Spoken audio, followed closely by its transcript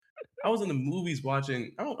I was in the movies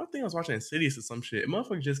watching. I think I was watching Insidious or some shit.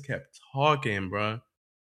 Motherfucker just kept talking, bro.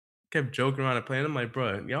 Kept joking around and playing. I'm like,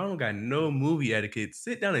 bro, y'all don't got no movie etiquette.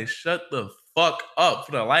 Sit down and shut the fuck up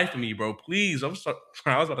for the life of me, bro. Please. I was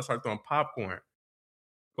about to start throwing popcorn.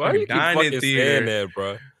 Why do you keep fucking saying that,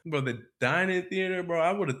 bro? Bro, the dining theater, bro.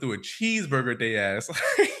 I would have threw a cheeseburger at their ass.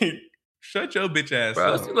 Shut your bitch ass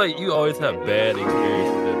bro, up. It seems like you always have bad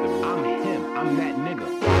experiences at the movie. I'm him. I'm that nigga.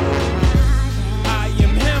 I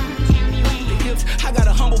am him. I got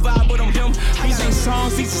a humble vibe, but I'm him. These ain't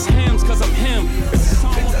songs, these is hymns, cause I'm him. Bitch,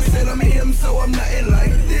 I said I'm him, so I'm nothing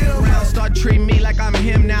like them. Round start treating me like I'm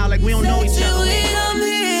him now, like we don't know each other. I'm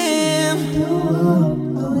him.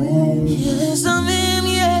 Yes, I'm him.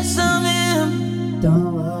 Yes, I'm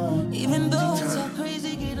him. Even though it's so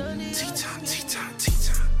crazy, get on it.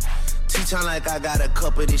 T-time like I got a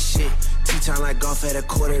cup of this shit. T-time like golf at a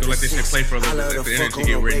quarter to Let this shit six. play for a I little love bit. to Let the fuck energy on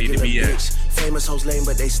get a where it need to regular be at. bitch. Famous hoes lame,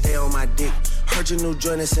 but they stay on my dick. Heard your new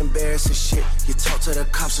joint is embarrassing shit. You talk to the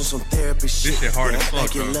cops on some therapist shit. This shit hard You as act fuck,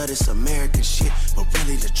 like you bro. love this American shit, but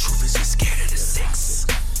really the truth is you're scared of the six.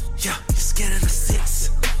 Yeah, you're scared of the six.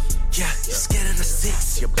 Yeah, you're scared of the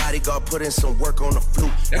six. Your bodyguard put in some work on the flute.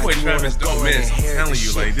 That Now boy you Travis wanna don't go and miss. I'm inherit telling the you,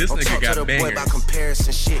 shit. like, this Don't nigga talk got to the boy bangers. about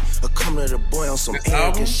comparison shit. Or come to the boy on some This arrogant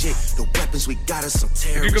album? shit. The weapons we got is some Did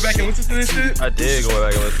terror. you go back and listen to this shit? I did go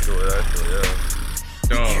back and listen to it, actually, yeah.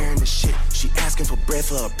 Carrying the shit. She asking for bread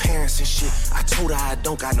for her parents and shit. I told her I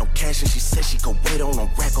don't got no cash and she said she could wait on a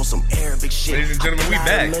rack on some Arabic shit. Ladies and gentlemen, we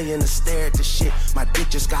back. $1 million to stare at the shit. My dick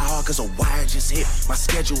just got hard cause a wire just hit. My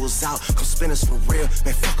schedule was out. Come spin us for real.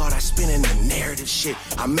 Man, fuck all that spinning the narrative shit.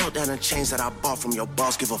 I melt down the chains that I bought from your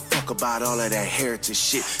boss. Give a fuck about all of that heritage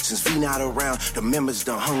shit. Since V not around, the members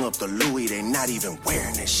done hung up the Louis. They not even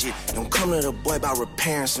wearing that shit. Don't come to the boy about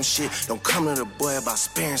repairing some shit. Don't come to the boy about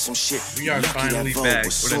sparing some shit. We are Lucky that finally vote back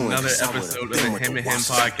was with suing, another 'cause I would've episode of been the with Him and Him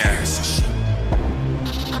Watson podcast. shit.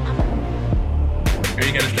 Here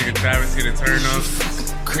you got this nigga Travis here to turn up.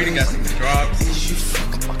 We done got some drops.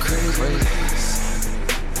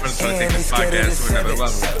 I'm trying to take this podcast to another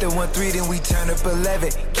level. After 1-3, then we turn up 11.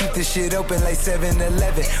 Keep this shit open like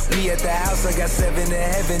 7-Eleven. Me at the house, I got 7 to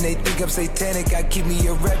heaven. They think I'm satanic, I keep me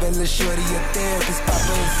a rebel. Lil' shorty a therapist, Papa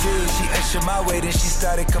and Sid. She ushered my way, then she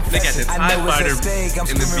started confessing. They got I the know TIE it's a stake, I'm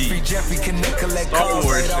in the screaming beat. free Jeffrey. Connect, collect Star calls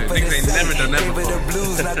Wars right off shit. of Niggas the ain't never done that Gave her the before.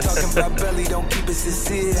 blues, not talking about belly. Don't keep it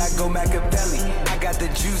sincere, I go Machiavelli. I got the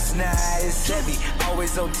juice now, it's heavy.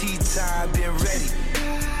 Always on tea time, been ready.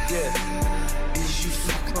 Yeah.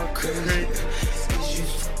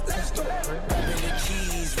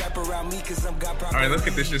 Alright, let's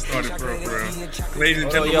get this shit started for real. Ladies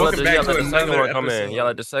and gentlemen, Y'all welcome back to let the second another one come in. episode. Y'all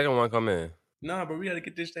let the second one come in. Nah, but we gotta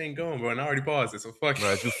get this thing going, bro. And I already paused it, so fuck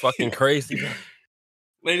Bro, it. you fucking crazy, bro.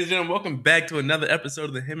 Ladies and gentlemen, welcome back to another episode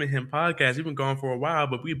of the Him and Him podcast. We've been gone for a while,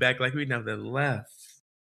 but we back like we never left.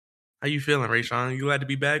 How you feeling, Rayshawn? You glad to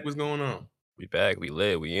be back? What's going on? We back, we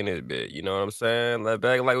lit, we in it, bit. You know what I'm saying? Let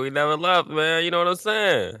back like we never left, man. You know what I'm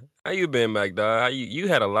saying? How you been, back, dog? How you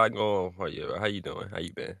had a lot going on for you. How you doing? How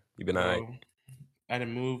you been? You been alright? I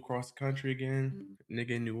done moved across the country again.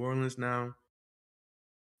 Nigga in New Orleans now.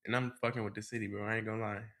 And I'm fucking with the city, bro. I ain't gonna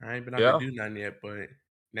lie. I ain't been out to do nothing yet, but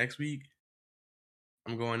next week,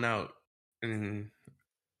 I'm going out. And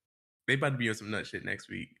they about to be on some nut shit next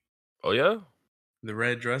week. Oh, yeah? The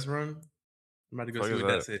red dress run. I'm about to go see what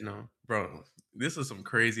that's hitting on. Bro, this is some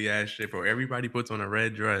crazy ass shit, bro. Everybody puts on a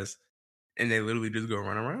red dress and they literally just go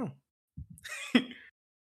run around.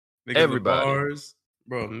 Everybody. Bars,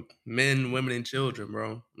 bro, men, women, and children,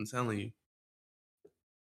 bro. I'm telling you.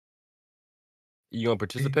 You gonna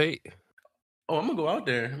participate? Oh, I'm gonna go out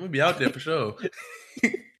there. I'm gonna be out there for sure.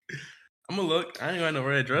 I'm gonna look. I ain't got no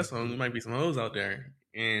red dress on. There might be some hoes out there.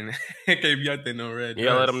 And I can't be out there no red dress. You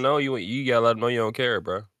gotta let them know you gotta let them know you don't care,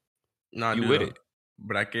 bro. Nah, you with it.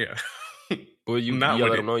 But I care. But you gotta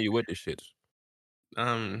let them know you with this shit.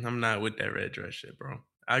 I'm not with that red dress shit, bro.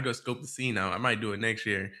 I go scope the scene out. I might do it next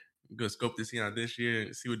year. Go scope the scene out this year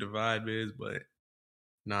and see what the vibe is. But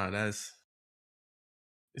nah,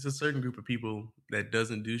 it's a certain group of people that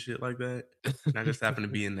doesn't do shit like that. And I just happen to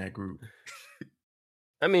be in that group.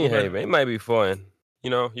 I mean, hey, man, it might be fun.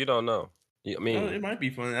 You know, you don't know. I mean, it might be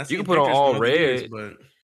fun. You can put on all red, years, but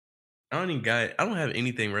I don't have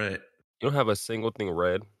anything red. You don't have a single thing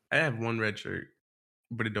red. I have one red shirt,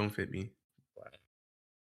 but it don't fit me.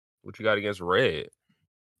 What you got against red?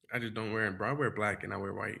 I just don't wear it, bro. I wear black and I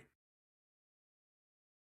wear white.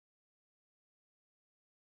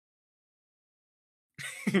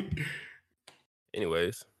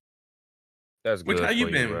 Anyways, that's good. How you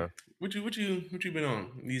been? Bro. What you been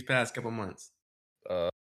on these past couple months?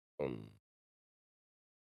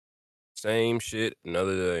 Same shit,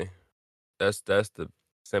 another day. That's the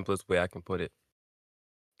simplest way I can put it.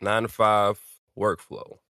 9 to 5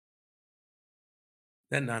 workflow.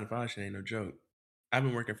 That 9 to 5 shit ain't no joke. I've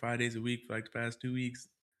been working 5 days a week for like the past 2 weeks,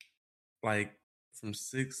 like from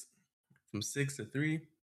six to 3.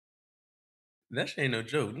 That shit ain't no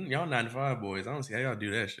joke. Y'all 9 to 5 boys. I don't see how y'all do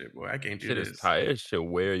that shit, boy. I can't do Shit is this. tired. Shit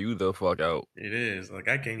wear you the fuck out. It is like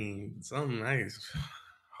I can't even. Something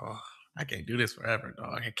I can't do this forever,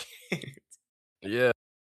 dog. I can't. Yeah.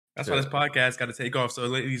 That's why this podcast got to take off. So,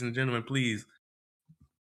 ladies and gentlemen, please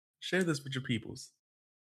share this with your peoples.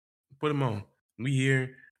 Put them on. We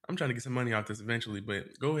here. I'm trying to get some money off this eventually,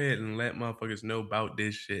 but go ahead and let motherfuckers know about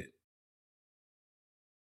this shit.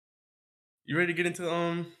 You ready to get into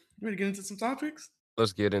You ready to get into some topics?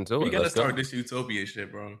 Let's get into We it. gotta Let's start go. this utopia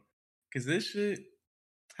shit, bro. Cause this shit,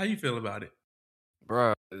 how you feel about it?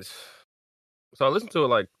 Bruh. So I listened to it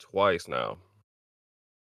like twice now.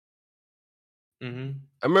 Mm-hmm.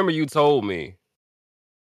 I remember you told me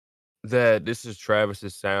that this is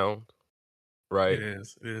Travis's sound, right? It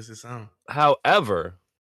is. It is his sound. However,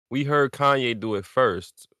 we heard Kanye do it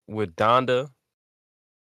first with Donda.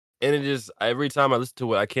 And it just, every time I listen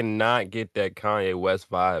to it, I cannot get that Kanye West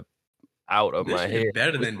vibe out of This my head. shit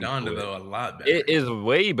better than Listening to Donda it. though, a lot better. It is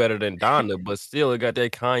way better than Donda, but still it got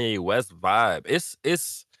that Kanye West vibe.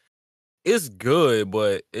 It's good,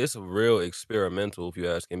 but it's real experimental if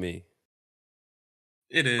you're asking me.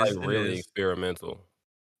 It Like is. It really is. experimental.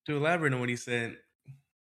 To elaborate on what he said,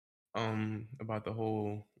 about the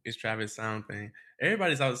whole "It's Travis" sound thing.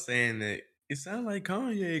 Everybody's out saying that it sounds like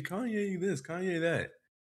Kanye, Kanye this, Kanye that.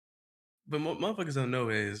 But what motherfuckers don't know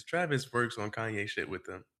is Travis works on Kanye shit with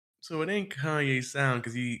them. So it ain't Kanye's sound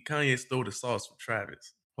because Kanye stole the sauce from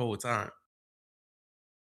Travis whole time.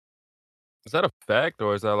 Is that a fact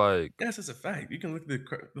or is that like? That's just a fact. You can look at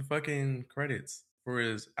the fucking credits for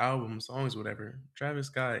his album, songs, whatever. Travis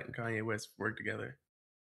Scott and Kanye West work together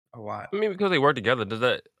a lot. I mean, because they work together, does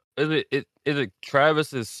that is it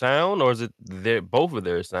Travis's sound or is it both of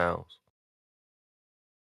their sounds?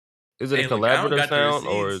 Is it a Hey, look, I don't collaborative got the sound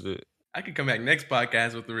or receipts. is it? I could come back next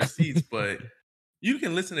podcast with the receipts, but you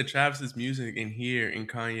can listen to Travis's music and hear in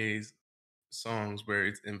Kanye's songs where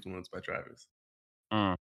it's influenced by Travis.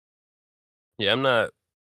 Yeah, I'm not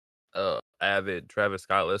avid Travis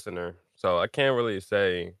Scott listener, so I can't really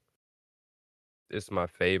say it's my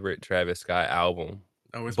favorite Travis Scott album.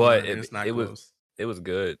 Oh, it's But mine. It's not it was close.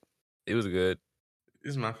 good. It was good.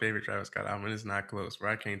 This is my favorite Travis Scott album. It's not close,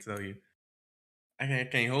 bro. I can't tell you. I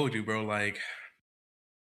can't hold you, bro. Like,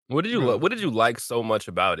 What did you bro, what did you like so much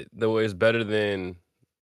about it? That was better than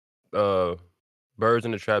Birds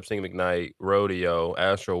in the Trap Sing McKnight, Rodeo,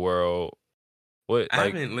 Astro World. What I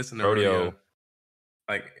like haven't listened to Rodeo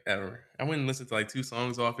like ever. I went and listened to like 2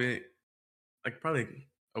 songs off it, like probably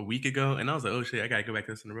a week ago, and I was like, oh shit, I gotta go back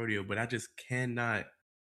to listen to Rodeo. But I just cannot.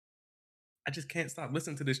 I just can't stop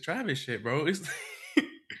listening to this Travis shit, bro. It's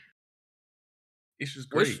it's just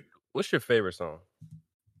great. What's your favorite song?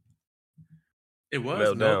 It was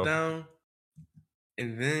Meltdown. Meltdown,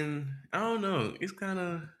 and then I don't know. It's kind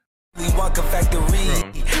of. We walk a factory,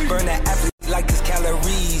 burn that apple like it's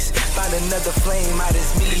calories. Find another flame out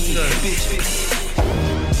as me.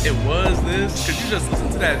 It was this, cause you just listen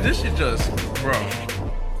to that. This shit just, bro.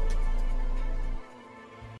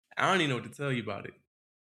 I don't even know what to tell you about it.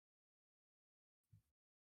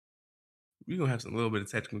 We gonna have some little bit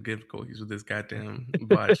of technical difficulties with this goddamn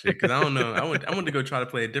bot shit, cause I don't know. I went to go try to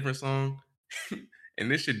play a different song, and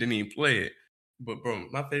this shit didn't even play it. But bro,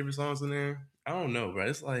 my favorite songs in there, I don't know, bro.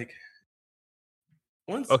 It's like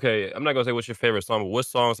once. Okay, I'm not gonna say what's your favorite song, but what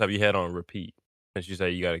songs have you had on repeat? Since you say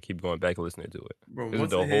you got to keep going back and listening to it. Bro, Is it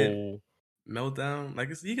once the it hit whole Meltdown, like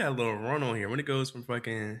you got a little run on here when it goes from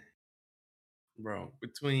fucking, bro,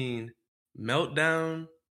 between Meltdown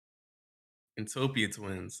and Topia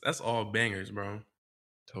Twins. That's all bangers, bro.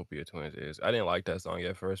 Topia Twins is? I didn't like that song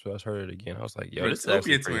at first, but I heard it again. I was like, yo, Bro, this is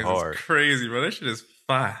actually Topia pretty Twins hard. is crazy, bro. That shit is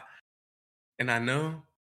fire. And I know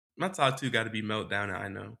my top 2 got to be Meltdown and I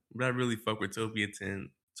Know, but I really fuck with Topia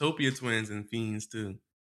Twins and Fiends too,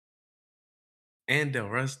 and Del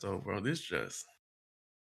Resto, bro. This just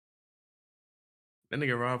that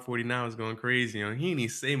nigga Rob 49 was going crazy. You know, he didn't even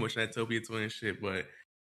say much of that Topia Twins shit, but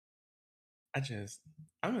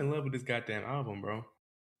I'm in love with this goddamn album, bro.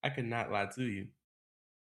 I could not lie to you.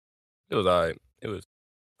 It was alright. It was.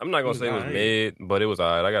 I'm not gonna say it was mid, but it was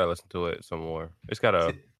alright. I gotta listen to it some more. It's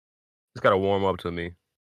gotta warm up to me.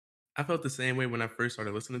 I felt the same way when I first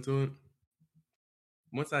started listening to it.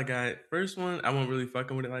 Once I got first one, I wasn't really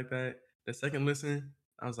fucking with it like that. The second listen,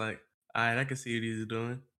 I was like, all right, I can see what he's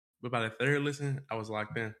doing. But by the third listen, I was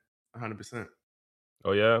locked in, 100%.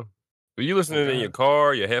 Oh yeah, were you listening in your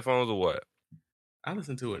car, your headphones, or what? I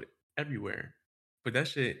listen to it everywhere. But that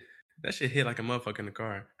shit hit like a motherfucker in the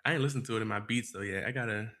car. I ain't listened to it in my beats though yet. I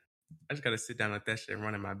just gotta sit down and let that shit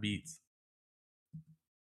run in my beats.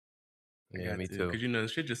 I Yeah, got me to, too. because the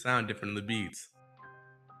shit just sound different in the beats.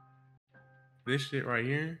 This shit right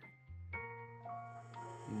here,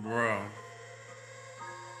 bro.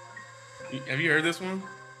 Have you heard this one?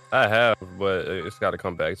 I have, but it's got to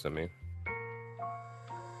come back to me.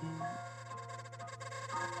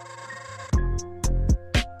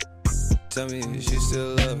 Tell me if she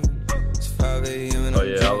still love me. It's 5 a.m. and Oh I'm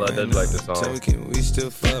yeah, drunk I right did like the now. Tell song. me, can we still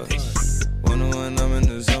fuck? 101, I'm in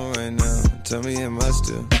the zone right now. Tell me, am I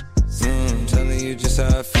still? Telling you just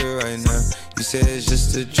how I feel right now. You say it's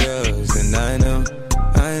just the drugs, and I know.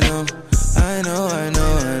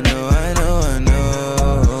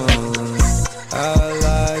 I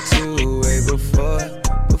lied to you way before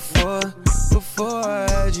I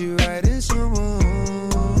had you right in someone.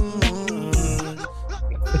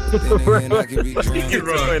 Then I can be drunk. You're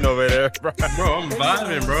doing over there, bro. Bro, I'm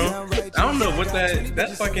vibing, bro. I don't know what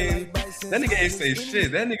that fucking that nigga ain't say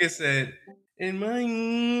shit. That nigga said in my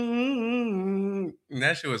and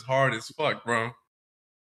that shit was hard as fuck, bro.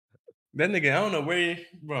 That nigga, I don't know where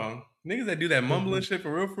bro. Niggas that do that mumbling shit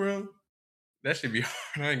for real, that should be hard.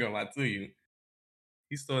 I ain't gonna lie to you.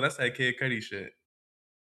 That's that Kid Cudi shit.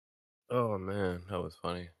 Oh man, that was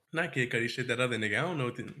funny. Not Kid Cudi shit, that other nigga. I don't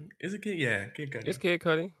know is it Kid? Yeah, Kid Cudi. It's Kid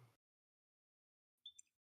Cudi.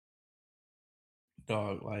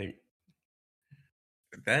 Dog, like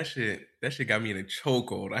that shit got me in a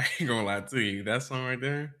chokehold. I ain't gonna lie to you. That song right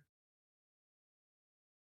there.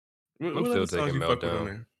 What I'm other still songs taking you fuck with on Meltdown.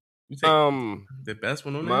 there? You take Um, the best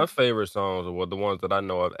one on my there? favorite songs were the ones that I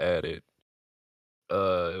know I've added. It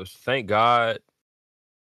was Thank God,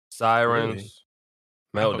 Really? Sirens,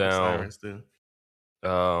 I fuck with Meltdown. Sirens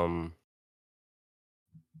too.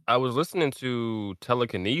 I was listening to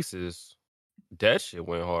Telekinesis. That shit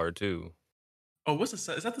went hard too. Oh, is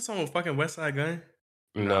that the song with fucking West Side Gun?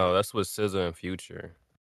 No, Nah, that's with SZA and Future.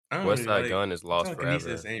 I don't West really Side like Gun is Lost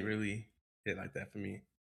Telekinesis. Forever. Ain't really hit like that for me.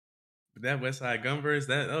 But that West Side Gun verse,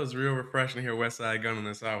 that was real refreshing to hear West Side Gun on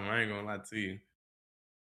this album. I ain't gonna lie to you.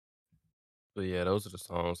 But yeah, those are the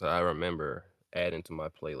songs that I remember adding to my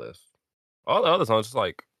playlist. All the other songs, just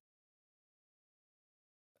like,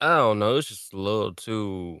 I don't know, it's just a little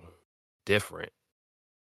too different.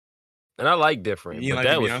 And I like different, You ain't but like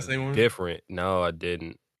the that was just Beyonce one? different. No, I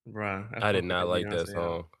didn't. Bruh, I I did fuck with not that like that Beyonce album.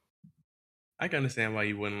 song. I can understand why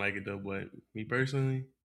you wouldn't like it though, but me personally,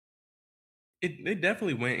 they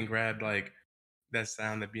definitely went and grabbed like that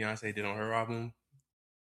sound that Beyonce did on her album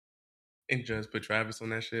and just put Travis on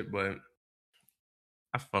that shit, but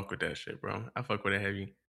I fuck with that shit, bro. I fuck with it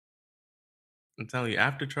heavy. I'm telling you,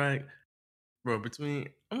 after track, bro, I'm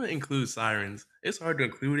gonna include Sirens. It's hard to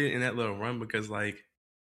include it in that little run because like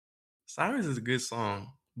Sirens is a good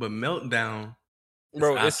song, but Meltdown is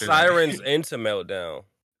Bro, it's after that. Sirens into Meltdown.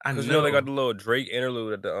 I Because they got know. the little Drake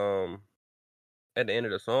interlude at the end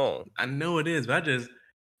of the song. I know it is, but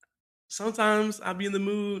sometimes I'll be in the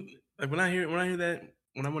mood. Like when I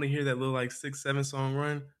want to hear that little like 6-7 song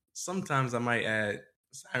run, sometimes I might add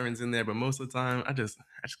Sirens in there, but most of the time I just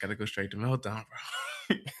gotta go straight to Meltdown,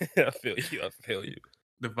 bro. I feel you.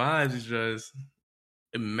 The vibes is just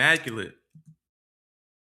immaculate.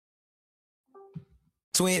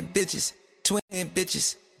 Twin bitches.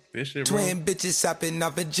 This shit, bro. Twin bitches hopping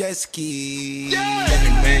off a jet ski.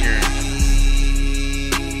 Fucking banger.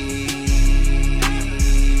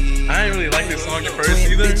 I ain't really like this song at first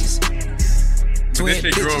either. But this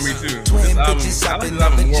shit grew on me too. This album, I like this album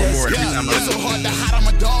more and more every time I It's so listen hard to to it. hide, I'm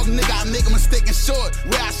a dog, nigga. I make a mistake and short.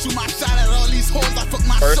 Where I shoot my shot at all these hoes, I fuck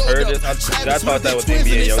my First shoulder. heard this, I thought that was twins NBA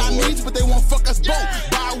and they Youngboy. Siamese, but they won't fuck us both.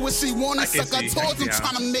 But I wish she wanna I can suck her see- I toes. can I'm see how.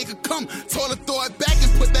 trying to make her come. Told her throw it back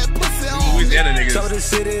and put that pussy on. Louisiana niggas. Told her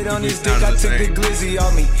sit it on we this dick, sound I the took the same. glizzy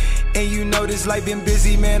on me. And you know this life been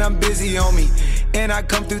busy, man, I'm busy on me. And I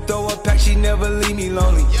come through, throw a pack, she never leave me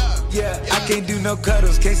lonely. Yeah, I can't do no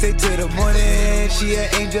cuddles, can't stay till the morning. She an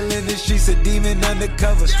angel in the streets, a demon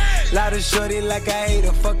undercover. Loud and shorty like I hate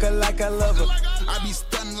her, fuck her like I love her. I be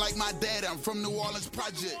stunning like my dad, I'm from New Orleans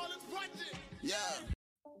Project. Yeah.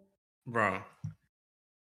 Bro.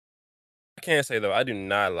 I can't say though, I did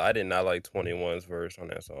not like 21's verse on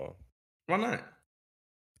that song. Why not?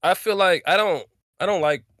 I feel like I don't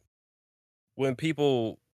like when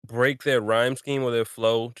people break their rhyme scheme or their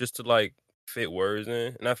flow just to like fit words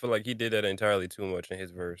in. And I feel like he did that entirely too much in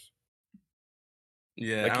his verse.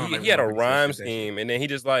 Yeah, Like I don't he like had a when motherfuckers rhyme fit that shit. scheme and then he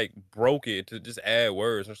just like broke it to just add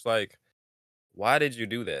words. It's like, why did you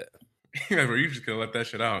do that? Bro, you just could let that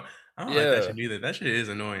shit out. I don't like that shit either. That shit is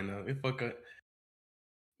annoying though.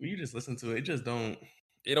 When you just listen to it, it just don't.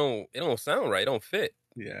 It don't sound right. It don't fit.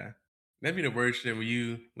 Yeah, that'd be the worst shit when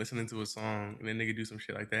you listening to a song and then nigga do some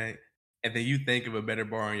shit like that, and then you think of a better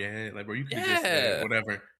bar in your head. Like, bro, you could have just said Yeah.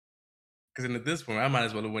 whatever. Because at this point, I might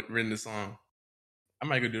as well have written the song. I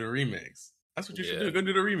might go do the remix. That's what you should do. Yeah. Go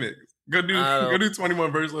do the remix. Go do I don't-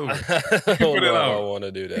 21 verse over. I don't Put it know if I out. want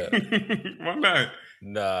to do that. Why not?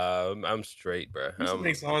 Nah, I'm straight, bro. You should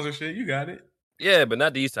make songs and shit. You got it. Yeah, but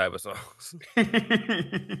not these type of songs.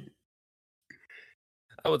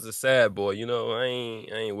 I was a sad boy, you know. I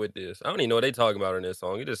ain't with this. I don't even know what they talking about in this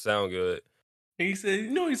song. It just sound good. And he said,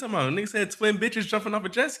 you know what he's talking about? Nigga said twin bitches jumping off a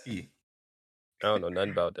jet ski. I don't know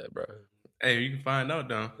nothing about that, bro. Hey, you can find out,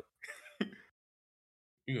 though.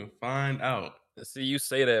 You can find out. See, you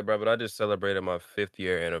say that, bro, but I just celebrated my 5th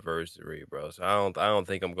year anniversary, bro. So I don't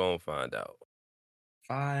think I'm gonna find out.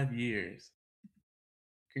 5 years.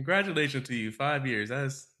 Congratulations to you. 5 years.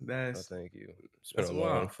 That's Oh, thank you. It's been that's a long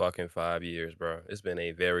wild. fucking 5 years, bro. It's been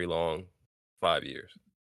a very long 5 years.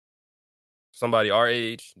 Somebody our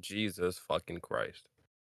age, Jesus fucking Christ.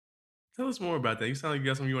 Tell us more about that. You sound like you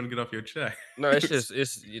got something you want to get off your chest. No, it's just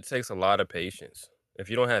it takes a lot of patience. If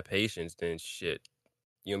you don't have patience, then shit,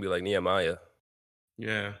 you're gonna be like Nehemiah.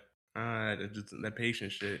 Yeah. That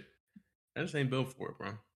patient shit. I just ain't built for it,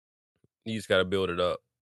 bro. You just gotta build it up.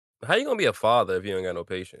 How you gonna be a father if you ain't got no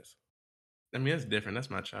patience? I mean, that's different. That's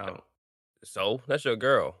my child. So that's your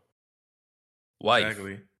girl, wife,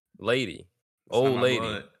 Exactly. lady, It's not old my lady.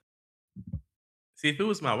 blood. See, if it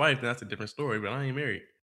was my wife, then that's a different story, but I ain't married.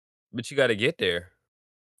 But you gotta get there.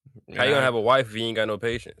 How you Yeah, gonna have a wife if you ain't got no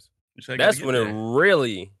patience? you just gotta That's get when there. it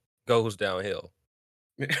really goes downhill.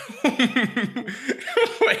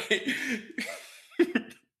 Wait.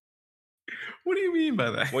 What do you mean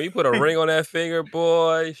by that? When you put a ring on that finger,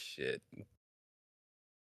 boy, shit.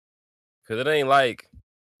 Cause it ain't like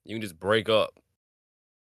you can just break up.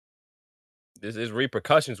 There's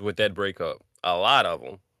repercussions with that breakup. A lot of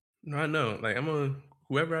them. No, I know. Like,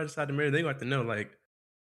 whoever I decide to marry, they got to know. Like,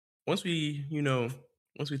 once we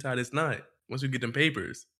tie this knot, once we get them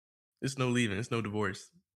papers, it's no leaving. It's no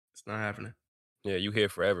divorce. It's not happening Yeah, you here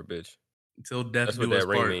forever, bitch. until death That's what do us that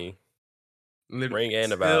ring part. mean. Literally, Ring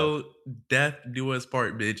and the vows. till death do us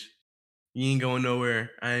part, bitch. You ain't going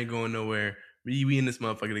nowhere. I ain't going nowhere. We in this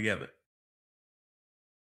motherfucker together.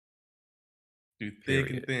 Through thick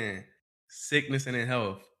and Period. thin, sickness and in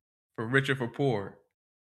health, for rich or for poor.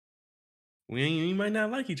 We might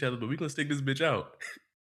not like each other, but we gonna stick this bitch out.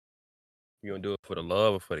 You gonna do it for the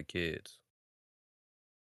love or for the kids?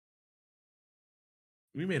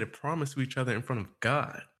 We made a promise to each other in front of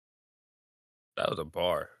God. That was a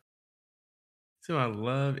bar. To our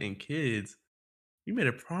love and kids, we made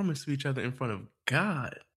a promise to each other in front of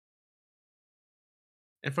God.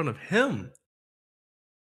 In front of Him.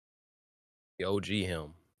 The OG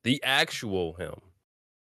him. The actual him.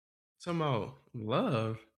 Somehow,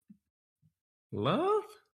 love? Love?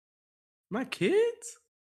 My kids?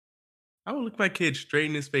 I would look my kid straight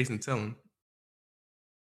in his face and tell him,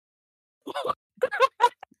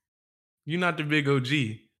 you're not the big OG.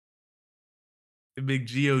 The big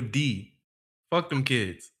G-O-D. Fuck them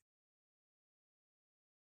kids.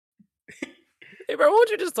 Hey, bro, what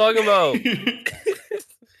you just talking about?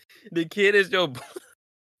 The kid is your...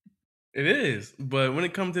 It is. But when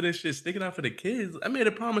it comes to this shit, sticking out for the kids, I made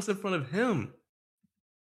a promise in front of him.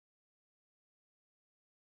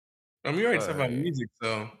 I mean, we already talked about Alright. music,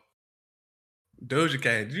 so Doja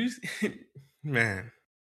Cat, did you see? Man,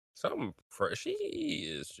 Something she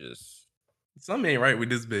is just... something ain't right with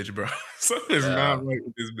this bitch, bro. Something is Yeah. not right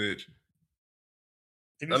with this bitch.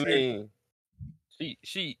 Did you I see her-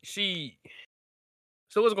 mean, she.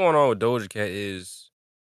 So what's going on with Doja Cat is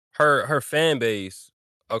her fan base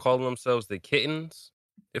are calling themselves the Kittens,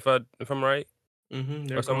 if I'm right. they're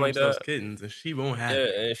or something calling like themselves that. kittens, and she won't have Yeah,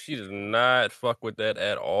 it. and she does not fuck with that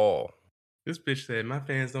at all. This bitch said, my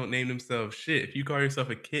fans don't name themselves shit. If you call yourself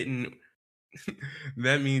a kitten,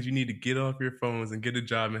 that means you need to get off your phones and get a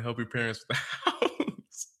job and help your parents with the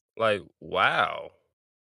house. Like, wow.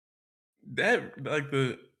 That, like,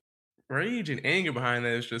 the rage and anger behind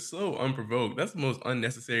that is just so unprovoked. That's the most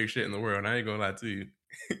unnecessary shit in the world. I ain't gonna lie to you.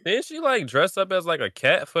 Didn't she like dress up as like a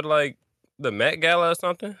cat for like the Met Gala or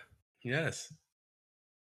something? Yes.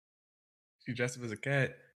 She dressed up as a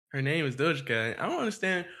cat. Her name is Doja Cat. I don't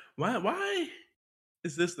understand why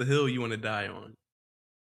is this the hill you want to die on?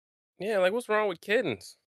 Yeah, like what's wrong with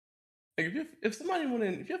kittens? Like if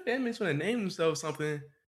your fan base wanna name themselves something,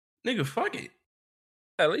 nigga, fuck it.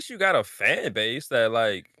 At least you got a fan base that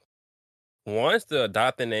like wants to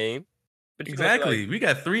adopt a name. But you gonna be Exactly. like, We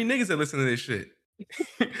got 3 niggas that listen to this shit.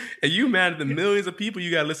 And you mad at the millions of people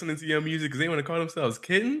you got listening to your music because they want to call themselves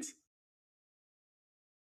kittens?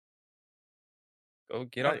 Go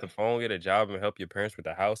get off I, the phone, get a job, and help your parents with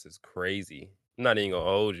the house is crazy. I'm not even gonna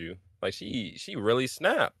hold you. Like she really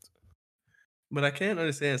snapped. but I can't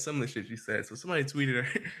understand some of the shit she said. So somebody tweeted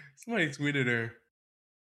her. Somebody tweeted her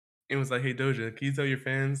and was like, "Hey Doja, can you tell your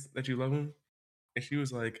fans that you love them?" And she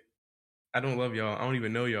was like, "I don't love y'all. I don't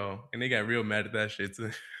even know y'all." And they got real mad at that shit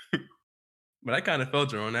too. But I kind of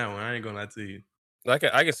felt her on that one. I ain't gonna lie to you. I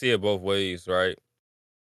can see it both ways, right?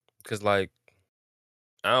 Cause like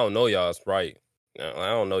I don't know y'all's right. I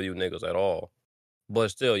don't know you niggas at all.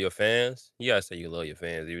 But still, your fans, you gotta say you love your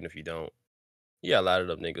fans, even if you don't. You gotta lie to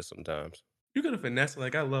them niggas sometimes. You could have finessed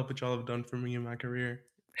like, "I love what y'all have done for me in my career."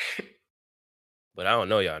 But I don't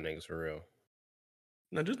know y'all niggas for real.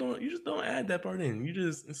 No, just don't. You just don't add that part in. You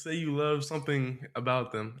just say you love something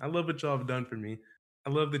about them. I love what y'all have done for me. I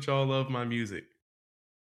love that y'all love my music.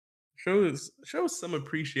 Show some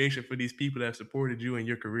appreciation for these people that have supported you in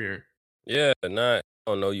your career. Yeah, I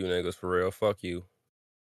don't know you niggas for real. Fuck you.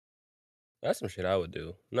 That's some shit I would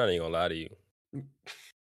do. I'm not even gonna lie to you.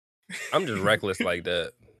 I'm just reckless like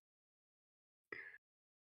that.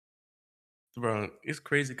 Bro, it's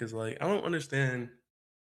crazy because like I don't understand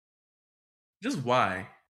just why.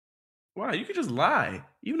 Why you could just lie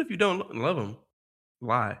even if you don't love them.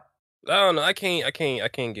 Lie. I don't know. I can't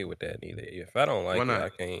get with that neither. If I don't Why like it, not? I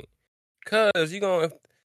can't. Cause you gonna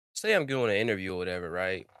say I'm doing an interview or whatever,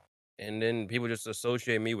 right? And then people just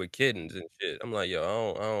associate me with kittens and shit. I'm like,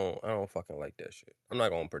 yo, I don't fucking like that shit. I'm not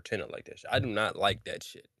gonna pretend to like that shit. I do not like that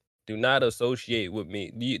shit. Do not associate with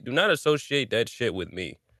me. Do not associate that shit with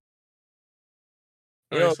me.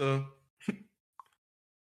 All You right, know, so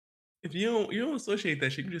if you don't associate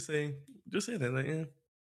that shit, you just say that like, yeah,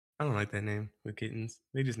 I don't like that name with kittens.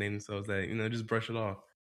 They just name themselves that. Just brush it off.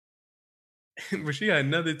 But she got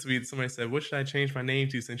another tweet. Somebody said, "What should I change my name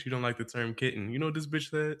to since you don't like the term kitten?" You know what this bitch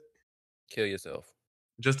said? kill yourself.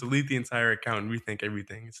 Just delete the entire account and rethink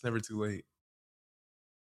everything. It's never too late.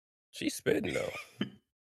 She's spitting though.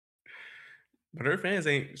 But her fans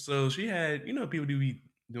ain't. So she had, people do be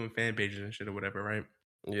doing fan pages and shit or whatever, right?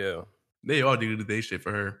 Yeah. They all do they shit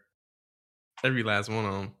for her. Every last one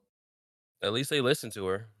of them. At least they listen to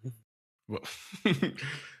her. Well,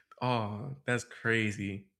 oh, that's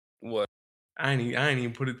crazy. What? I ain't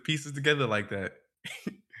even put it pieces together like that.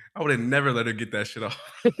 I would have never let her get that shit off.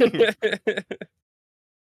 I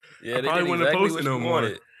Yeah, they probably did wouldn't have exactly posted what she no more.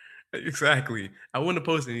 wanted. Exactly. I wouldn't have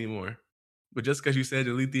posted anymore. But just because you said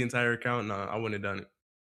delete the entire account, nah, I wouldn't have done it.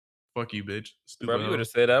 Fuck you, bitch. Bro, Stupid if you would hoe. have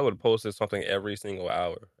said that, I would have posted something every single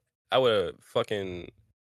hour. I would have fucking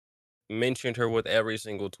mentioned her with every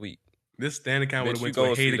single tweet. This stand account would have Bitch, you went to a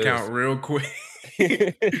gonna hate see this. account real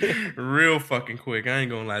quick. Real fucking quick. I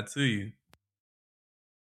ain't gonna lie to you.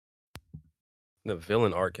 The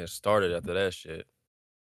villain arc has started after that shit.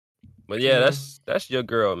 But You yeah, know, that's your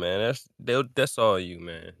girl, man. That's all you,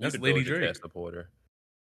 man. You that's the Lady Doja Drake. Cat supporter.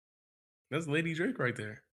 That's Lady Drake right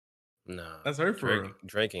there. Nah, That's her for real.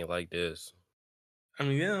 Drake ain't like this. I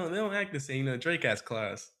mean, they don't act the same. Drake has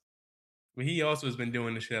class. But he also has been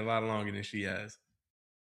doing this shit a lot longer than she has.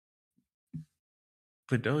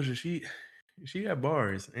 But Doja, she got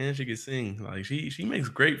bars and she can sing. Like she makes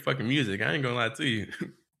great fucking music. I ain't gonna lie to you.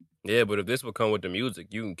 Yeah, but if this would come with the music,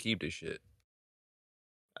 you can keep this shit.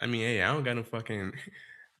 I mean, hey, I don't got no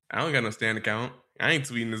stand account. I ain't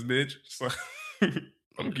tweeting this bitch. So I'm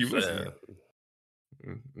I'm gonna just keep listening.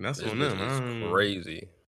 saying, That's this on bitch them. is crazy.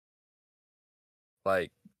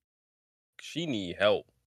 Like, she need help.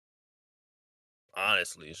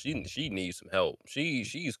 Honestly, she needs some help.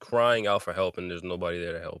 She's crying out for help, and there's nobody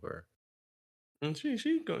there to help her. And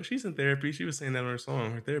she's in therapy. She was saying that on her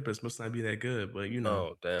song. Her therapist must not be that good, but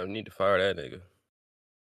Oh damn, need to fire that nigga.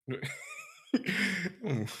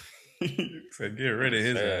 Said get I'm rid of just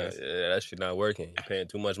his saying, ass. yeah, that shit not working. You paying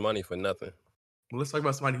too much money for nothing. Well, let's talk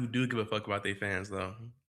about somebody who do give a fuck about their fans though.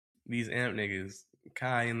 These amp niggas,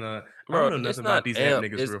 Kai and I don't Bro, know it's nothing about not these amp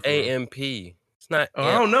AMP, nigga it's for real. AMP. It's not Oh,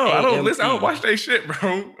 I AMP. don't know. I don't listen. I don't watch AMP. that shit,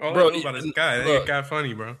 bro. All I Bro, know about is Kai. That ain't look, Kai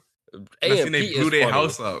funny, bro. And I seen AMP they blew is their funny.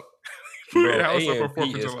 house up. Blew their Bro, house up for AMP 4th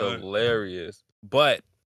of is July. hilarious. But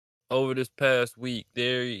over this past week,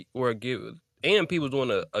 there were AMP was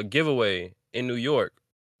doing a giveaway in New York,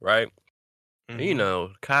 right?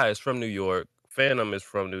 Mm-hmm. Kai is from New York. Phantom is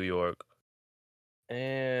from New York.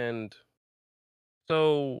 And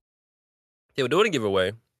so they were doing a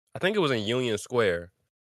giveaway. I think it was in Union Square.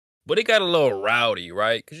 But it got a little rowdy,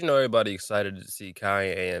 right? Because everybody excited to see Kai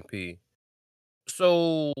and AMP.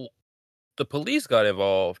 So the police got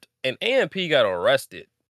involved and AMP got arrested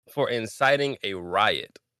for inciting a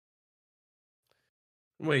riot.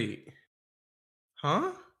 Wait,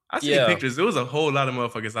 huh? I seen Yeah, pictures. There was a whole lot of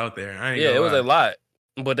motherfuckers out there. I ain't yeah, gonna it was a lie.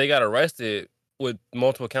 lot, but they got arrested with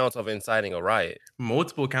multiple counts of inciting a riot.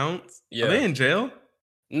 Multiple counts. Are Yeah. they in jail?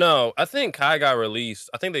 No, I think Kai got released.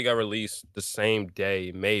 I think they got released the same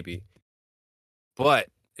day, maybe. But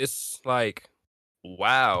it's like,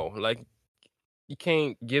 wow, like you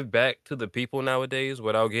can't give back to the people nowadays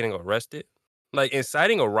without getting arrested. Like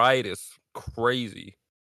inciting a riot is crazy.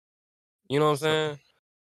 You know what I'm So saying?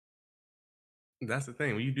 that's the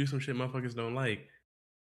thing. When you do some shit motherfuckers don't like,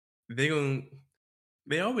 they gon'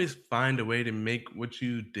 they always find a way to make what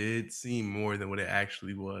you did seem more than what it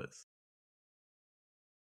actually was.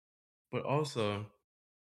 But also,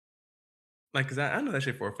 like, cause I know that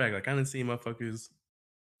shit for a fact. Like, I didn't see motherfuckers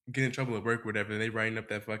get in trouble at work, or whatever. And they writing up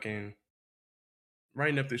this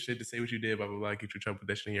shit to say what you did, blah blah blah, get you in trouble with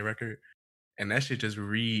that shit in your record, and that shit just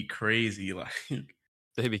read crazy. Like,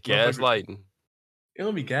 They be motherfuckers, gaslighting. it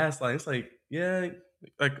don't be gaslighting. It's like, yeah,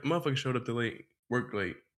 like motherfuckers showed up to work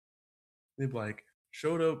late. They be like,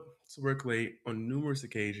 showed up to work late on numerous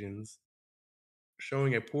occasions,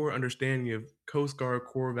 showing a poor understanding of Coast Guard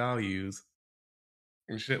core values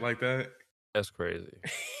and shit like that. That's crazy.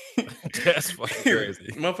 That's fucking crazy.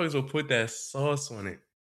 Motherfuckers will put that sauce on it,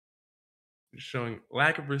 showing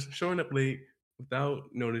up late without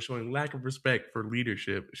notice, showing lack of respect for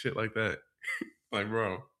leadership, shit like that. Like,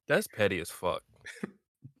 bro, That's petty as fuck.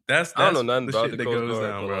 that's I don't know that's nothing the about shit the that Coast goes Guard,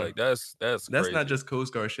 down, but bro. like that's That's not crazy. just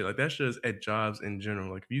Coast Guard shit. Like, that's just at jobs in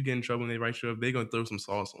general. Like, if you get in trouble and they write you up, they gonna throw some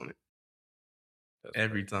sauce on it That's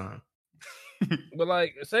every crazy. time. But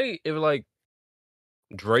like, say if like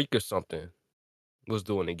Drake or something was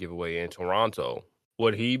doing a giveaway in Toronto,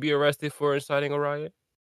 would he be arrested for inciting a riot?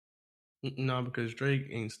 No, because Drake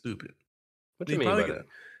ain't stupid. What They you mean probably by get that?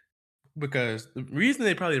 because the reason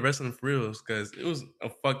they probably arrested him for real is because it was a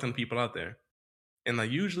fuck ton of people out there. And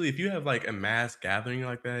like, usually if you have like a mass gathering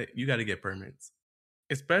like that, you got to get permits.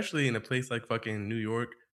 Especially in a place like fucking New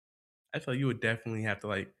York, I feel like you would definitely have to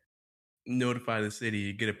like notify the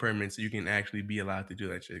city, get a permit so you can actually be allowed to do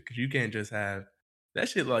that shit. Because you can't just have that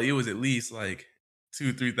shit. Like, it was at least like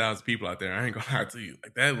 2,000-3,000 people out there. I ain't gonna lie to you.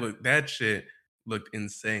 Like, that shit looked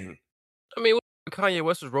insane. I mean, what if Kanye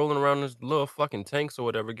West was rolling around in his little fucking tanks or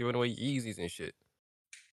whatever, giving away Yeezys and shit.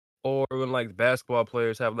 Or when like basketball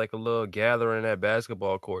players have like a little gathering at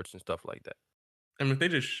basketball courts and stuff like that. I mean, if they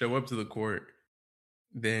just show up to the court,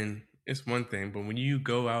 then it's one thing. But when you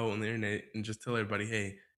go out on the internet and just tell everybody,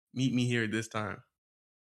 hey, meet me here at this time,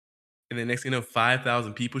 and then next thing you know,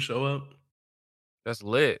 5,000 people show up. That's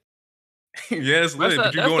lit. Yeah, it's lit,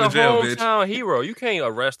 but you're That's going the to jail, bitch. hometown hero. You can't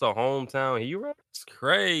arrest a hometown hero. It's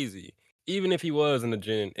crazy. Even if he was in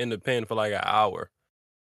the pen for like an hour.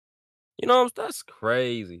 You know, that's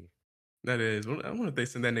crazy. That is. I wonder if they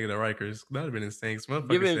sent that nigga to Rikers. That would have been insane.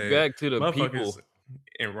 Giving back to the Motherfuckers people.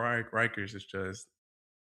 in Rikers is just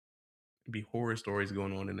be horror stories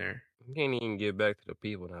going on in there. You can't even give back to the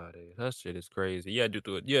people nowadays. That shit is crazy. You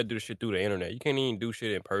gotta do shit through the internet. You can't even do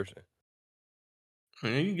shit in person. I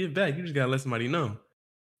mean, you get back. You just gotta let somebody know. You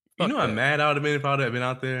Fuck know how that. mad I would have been if I would have been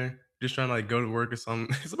out there just trying to like go to work or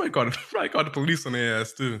something. Probably called the police on their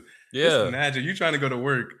ass too. Just Yeah. imagine you trying to go to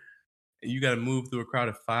work and you got to move through a crowd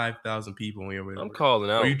of 5,000 people on your way to I'm work. calling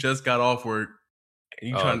out. Or you just got off work and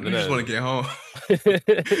you just want to get home.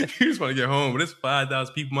 You just want to get home, but it's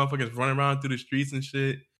 5,000 people, motherfuckers running around through the streets and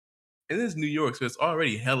shit. And it's New York, so it's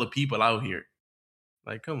already hella people out here.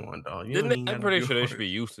 Like, come on, dog. You don't even I'm gotta pretty do sure they all should this. be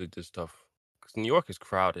used to this stuff. Because New York is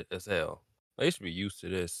crowded as hell. They should be used to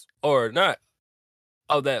this. Or not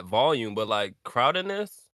of that volume, but like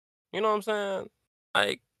crowdedness. You know what I'm saying?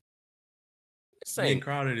 Like, this Being ain't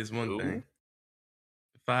crowded is one new. thing.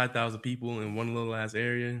 5,000 people in one little ass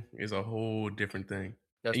area is a whole different thing.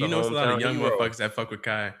 That's And the you know, it's a lot of hometown young hero. motherfuckers that fuck with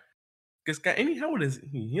Kai. Because Kai, how old is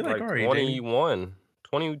he? He like our age, ain't he? 21.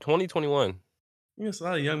 21. You know, it's a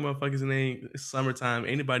lot of young motherfuckers in it's summertime,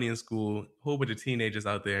 anybody in school, whole bunch of teenagers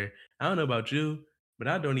out there. I don't know about you, but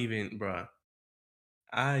I don't even, bruh.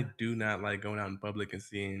 I do not like going out in public and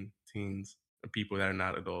seeing teens or people that are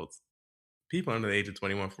not adults. People under the age of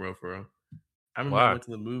 21, for real, for real. I remember I Why? went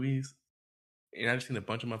to the movies and I just seen a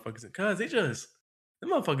bunch of motherfuckers. Cause them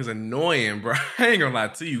motherfuckers annoying, bro. I ain't gonna lie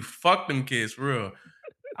to you. Fuck them kids, for real.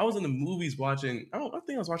 I was in the movies watching, I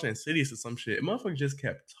think I was watching Insidious or some shit. And motherfuckers just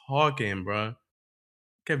kept talking, bro.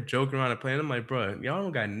 Kept joking around and playing. I'm like, bro, y'all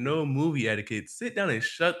don't got no movie etiquette. Sit down and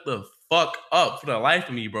shut the fuck up for the life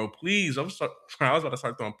of me, bro. Please. I was about to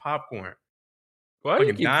start throwing popcorn. Why do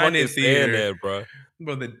you Fucking keep fucking saying that, bro?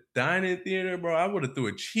 Bro, the dining theater, bro, I would have threw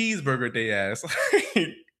a cheeseburger at their ass.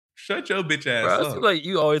 Shut your bitch ass Bro, I up. feel like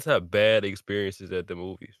you always have bad experiences at the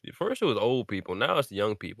movies. First it was old people, now it's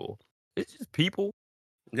young people. It's just people.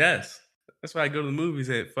 Yes. That's why I go to the movies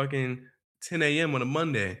at fucking 10 a.m. on a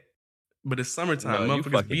Monday. But it's summertime. No, you Motherfuckers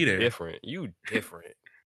be fucking there. different. You different.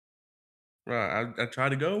 Bro, I try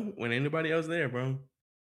to go when anybody else there, bro.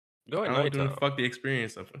 Go I at don't do nighttime. the fuck the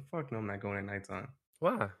experience of fuck no, I'm not going at nighttime.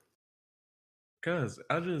 Why? Cause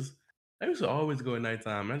I used to always go at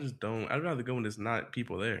nighttime. I just don't. I'd rather go when there's not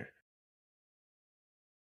people there.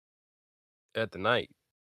 At the night.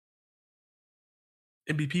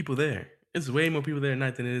 It'd be people there. It's way more people there at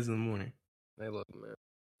night than it is in the morning. Hey, look, man.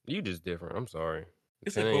 You just different. I'm sorry.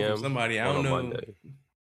 It's 10 a quote from a.m. somebody. on a Monday.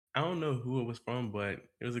 I don't know who it was from, but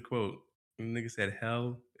it was a quote. And the nigga said,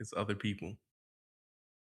 "Hell is other people,"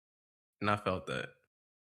 and I felt that.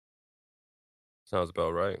 Sounds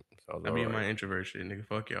about right. Sounds I all be in my right. introvert shit, nigga.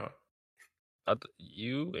 Fuck y'all.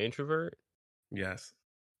 You introvert? Yes.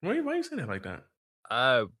 Why you say that like that?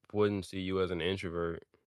 I wouldn't see you as an introvert.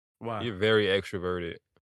 Why? You're very extroverted.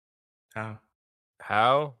 How?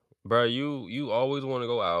 How? Bro, you always want to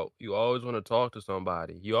go out. You always want to talk to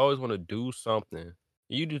somebody. You always want to do something.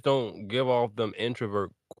 You just don't give off them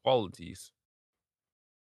introvert qualities.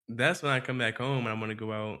 That's when I come back home and I want to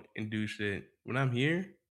go out and do shit. When I'm here,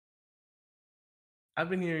 I've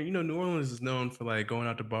been here. You know, New Orleans is known for like going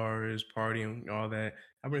out to bars, partying, all that.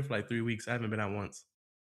 I've been here for like 3 weeks. I haven't been out once.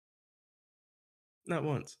 Not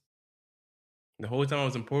once. The whole time I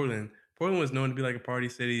was in Portland, Portland was known to be like a party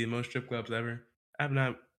city, the most strip clubs ever. I've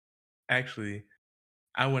not actually.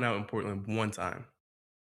 I went out in Portland one time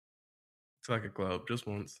to like a club, just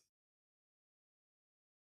once,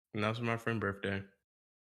 and that was for my friend's birthday.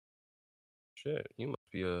 Shit, you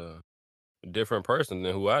must be a different person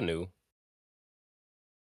than who I knew.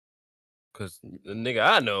 Cause the nigga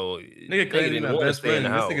I know, Nigga claims he's didn't my want to best stay in friend. the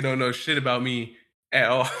This house. nigga don't know shit about me at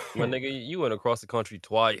all. My nigga, you went across the country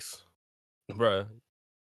twice, bruh.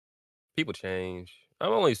 People change. I've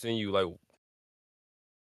only seen you like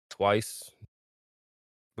twice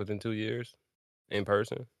within 2 years in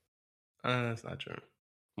person. That's not true.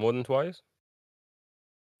 More than twice?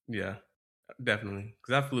 Yeah, definitely.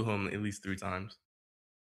 Because I flew home at least 3 times.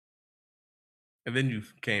 And then you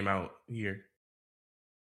came out here.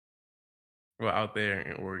 Well, out there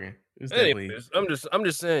in Oregon. It's definitely. Anyways, I'm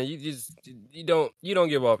just saying you don't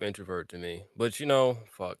give off introvert to me. But you know,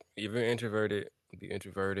 fuck. If you're introverted, be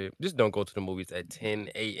introverted. Just don't go to the movies at 10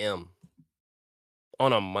 a.m.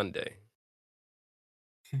 on a Monday.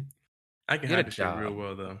 I can Get a hide the shit real job.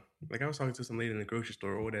 well though. Like I was talking to some lady in the grocery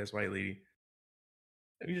store, old ass white lady.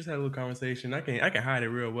 We just had a little conversation. I can hide it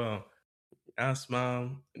real well. I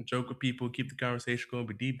smile, joke with people, keep the conversation going,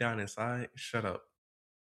 but deep down inside, shut up.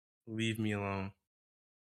 Leave me alone.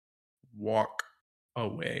 Walk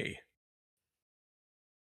away.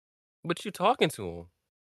 But you talking to him.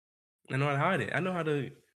 I know how to hide it. I know how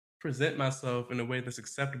to present myself in a way that's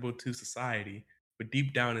acceptable to society, but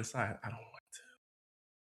deep down inside, I don't want to.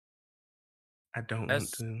 I don't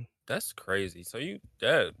want to. That's crazy. So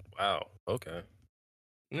wow. Okay.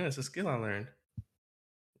 Yeah, it's a skill I learned.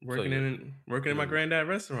 Working you're- in my granddad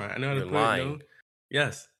restaurant. I know how to you're put lying.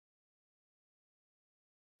 Yes.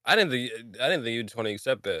 I didn't think you just want to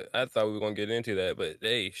accept that. I thought we were gonna get into that, but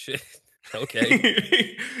hey, shit.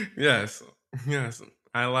 Okay. Yes.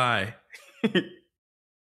 I lie. That's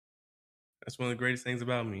one of the greatest things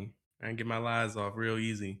about me. I can get my lies off real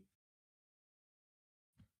easy.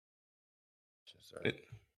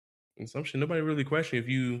 And some shit nobody really question if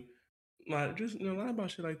you lie, just lie about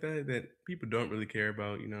shit like that people don't really care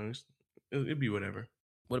about. It'd be whatever.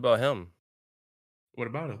 What about him? What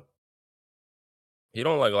about him? He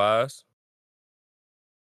don't like lies.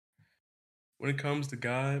 When it comes to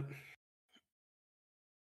God,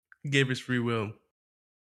 he gave us free will.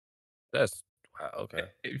 That's wow, okay.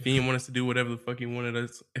 If he didn't want us to do whatever the fuck he wanted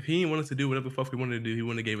us, if he didn't want us to do whatever the fuck we wanted to do, he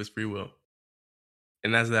wouldn't have gave us free will.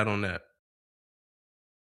 And that's that on that.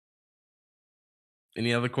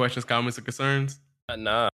 Any other questions, comments, or concerns?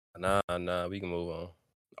 Nah. We can move on.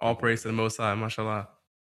 All praise to the Most High, mashallah.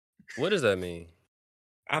 What does that mean?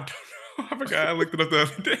 I don't know. I forgot. I looked it up the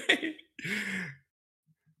other day.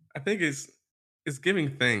 I think it's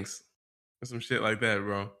giving thanks or some shit like that,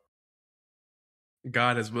 bro.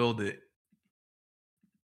 God has willed it.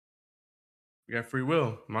 We got free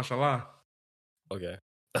will, mashallah. Okay.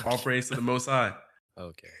 All praise to the Most High.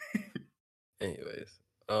 Okay. Anyways,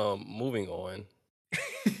 moving on.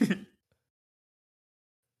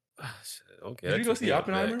 Okay. Did you go see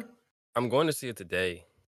Oppenheimer? I'm going to see it today.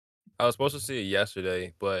 I was supposed to see it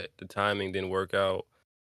yesterday, but the timing didn't work out.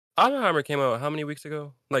 Oppenheimer came out how many weeks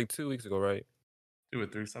ago? Like 2 weeks ago, right? 2 or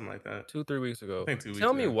 3, something like that. 2-3 weeks I ago. think 2 weeks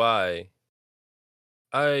Tell me ago. why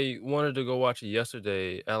I wanted to go watch it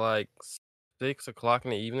yesterday at like 6 o'clock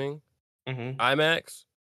in the evening. Mm-hmm. IMAX.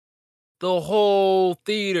 The whole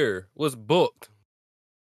theater was booked.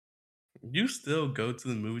 You still go to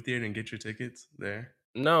the movie theater and get your tickets there?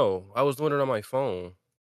 No, I was doing it on my phone.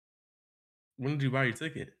 When did you buy your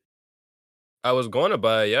ticket? I was going to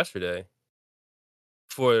buy it yesterday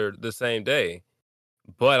for the same day,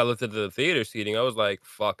 but I looked at the theater seating. I was like,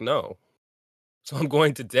 fuck no. So I'm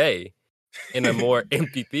going today in a more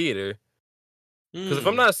empty theater. Because if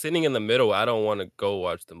I'm Hmm. not sitting in the middle, I don't want to go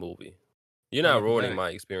watch the movie. You're What not about the ruining back? my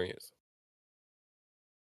experience.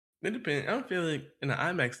 It depends. I don't feel like in the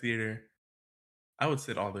IMAX theater, I would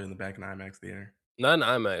sit all the way in the back in the IMAX theater. Not in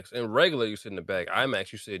IMAX. In regular, you sit in the back.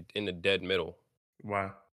 IMAX, you sit in the dead middle.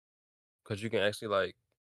 Why? Because you can actually, like,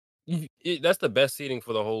 that's the best seating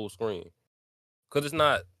for the whole screen. Because it's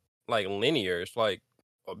not, like, linear. It's like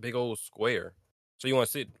a big old square. So you want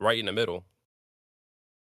to sit right in the middle.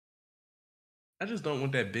 I just don't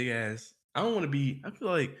want that big ass. I don't want to be. I feel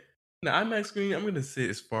like in the IMAX screen, I'm gonna sit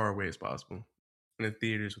as far away as possible in the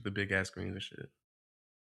theaters with the big ass screens and shit.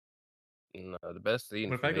 No, the best seating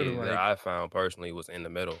But if for I go to me that like, I found personally was in the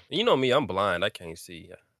middle. You know me, I'm blind. I can't see.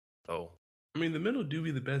 So I mean, the middle do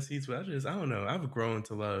be the best seats, but I don't know. I've grown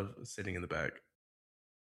to love sitting in the back.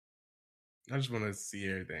 I just want to see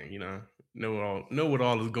everything, know what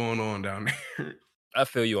all is going on down there. I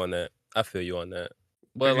feel you on that. I feel you on that.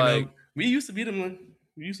 Because But, like, we used to be them.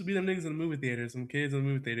 We used to be them niggas in the movie theater. Some kids in the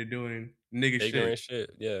movie theater doing nigga shit, ignorant shit.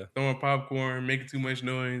 Yeah. throwing popcorn, making too much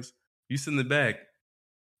noise. You sit in the back,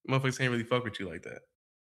 motherfuckers can't really fuck with you like that.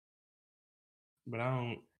 But I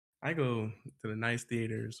don't. I go to the nice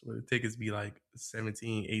theaters where the tickets be like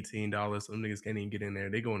 $17, $18. Some niggas can't even get in there.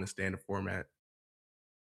 They go in the standard format.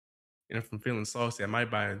 And if I'm feeling saucy, I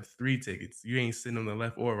might buy 3 tickets. You ain't sitting on the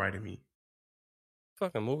left or right of me.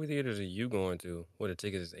 Fucking movie theaters are you going to where the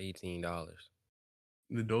ticket is $18?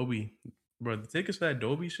 The Dolby, bro, the tickets for that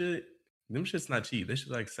Dolby shit, them shit's not cheap. That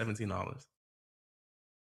shit's like $17.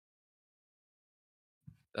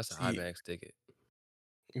 That's an See, IMAX ticket.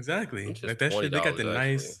 exactly. It's just Like that shit, they got the $20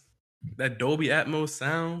 actually. that Dolby Atmos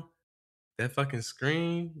sound, that fucking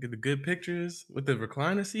screen, get the good pictures with the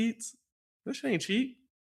recliner seats. That shit ain't cheap.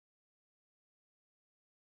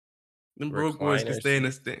 Them broke boys can Recliner stay in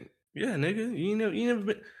the seats? thing. Yeah, nigga. You never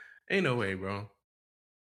been. Ain't no way, bro.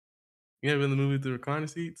 You never been in the movie with the recliner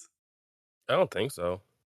seats? I don't think so.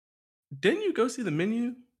 Didn't you go see the menu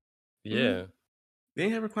movie? Yeah. They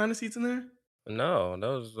ain't have recliner seats in there? No, that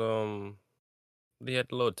was they had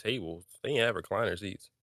the little tables. They didn't have recliner seats.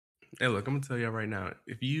 Hey, look, I'm gonna tell y'all right now.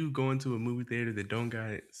 If you go into a movie theater that don't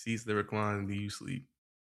got seats that recline, then you sleep.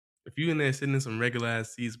 If you in there sitting in some regular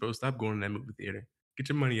ass seats, bro, stop going to that movie theater. Get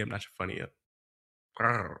your money up, not your funny up.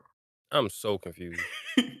 I'm so confused.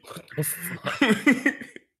 What the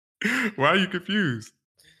fuck? Why are you confused?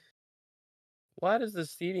 Why does the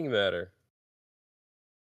seating matter?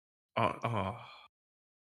 Oh,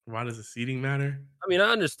 why does the seating matter? I mean,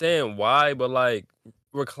 I understand why, but like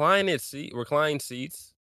reclined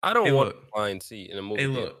seats. I don't Hey, want a look. reclined seat in a Hey, movie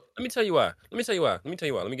theater. look. Let me tell you why. Let me tell you why. Let me tell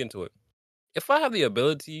you why. Let me get into it. If I have the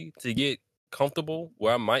ability to get comfortable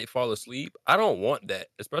where I might fall asleep, I don't want that,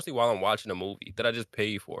 especially while I'm watching a movie that I just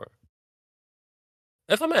paid for.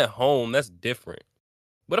 If I'm at home, that's different.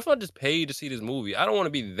 But if I just paid to see this movie, I don't want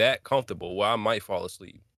to be that comfortable where I might fall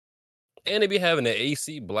asleep. And they be having the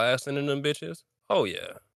AC blasting in them bitches. Oh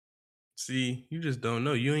yeah. See, you just don't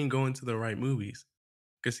know. You ain't going to the right movies.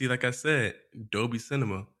 Cause see, like I said, Dolby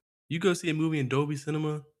Cinema. You go see a movie in Dolby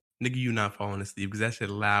Cinema, nigga, you not falling asleep because that shit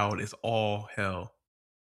loud as all hell.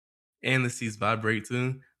 And the seats vibrate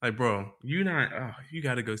too. Like, bro, you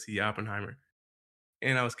gotta go see Oppenheimer.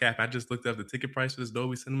 And I was capping. I just looked up the ticket price for this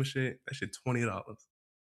Dolby Cinema shit. That shit $20.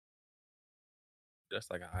 That's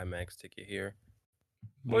like an IMAX ticket here.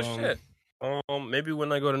 But Well shit. Maybe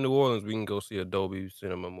when I go to New Orleans we can go see a Dolby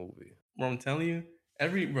Cinema movie. bro, I'm telling you, I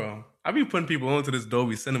be putting people onto this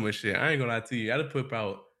Dolby Cinema shit. I ain't gonna lie to you. I had to put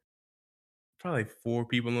about probably like 4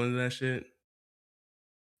 people onto that shit.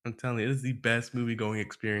 I'm telling you, it is the best movie going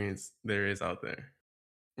experience there is out there.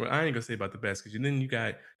 Well, I ain't gonna say about the best because then you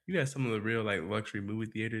got some of the real like luxury movie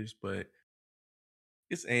theaters, but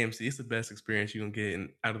it's AMC. It's the best experience you can get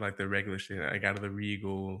out of like the regular shit, like out of the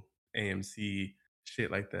Regal, AMC, shit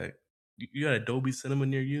like that. You got a Dolby Cinema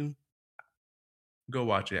near you? Go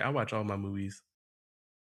watch it. I watch all my movies.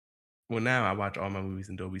 Well, now I watch all my movies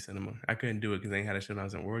in Dolby Cinema. I couldn't do it because I ain't had a shit when I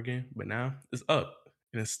was in Oregon, but now it's up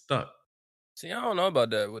and it's stuck. See, I don't know about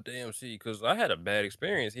that with the AMC because I had a bad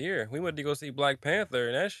experience here. We went to go see Black Panther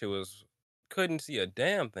and that shit was couldn't see a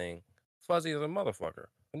damn thing. fuzzy as a motherfucker.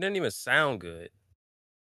 It didn't even sound good.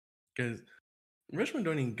 Because Richmond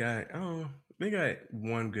don't even got, I don't know, they got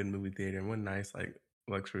one good movie theater and one nice, like,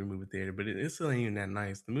 luxury movie theater, but it still ain't even that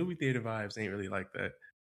nice. The movie theater vibes ain't really like that.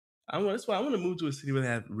 That's why I want to move to a city where they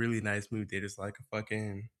have really nice movie theaters, like a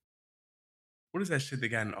fucking, what is that shit they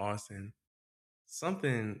got in Austin?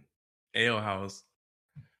 Something Ale House.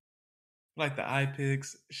 Like the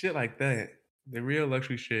iPix, shit like that. The real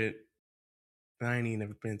luxury shit that I ain't even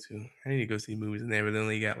never been to. I need to go see movies in there, but they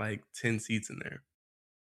only got like 10 seats in there.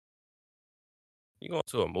 You going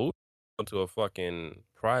to a movie? Going to a fucking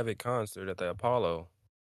private concert at the Apollo.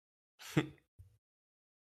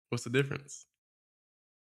 What's the difference?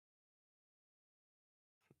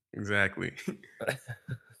 Exactly.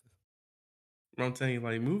 Bro, I'm telling you,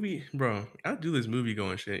 like, bro, I do this movie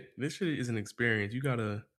going shit. This shit is an experience.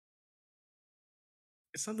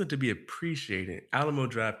 It's something to be appreciated. Alamo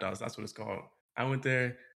Draft House, that's what it's called. I went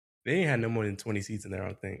there. They ain't had no more than 20 seats in there, I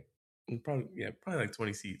don't think. Probably like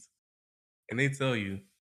 20 seats. And they tell you,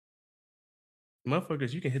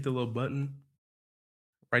 motherfuckers, you can hit the little button,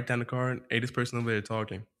 write down the card. Hey, this person over there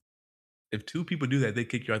talking. If 2 people do that, they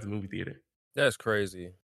kick you out the movie theater. That's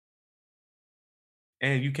crazy.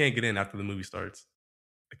 And you can't get in after the movie starts.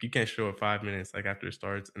 Like, you can't show up 5 minutes like after it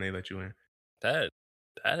starts and they let you in. That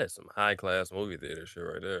is some high class movie theater shit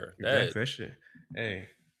right there. Exactly, that shit. Hey,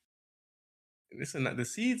 the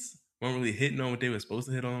seats weren't really hitting on what they were supposed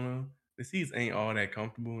to hit on though. The seats ain't all that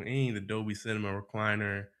comfortable. It ain't the Dolby Cinema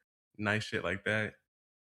recliner, nice shit like that.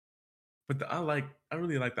 But I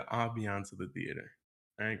really like the ambiance of the theater.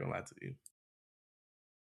 I ain't gonna lie to you.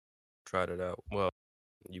 Tried it out. Well,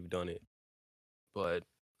 you've done it, but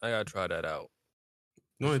I gotta try that out.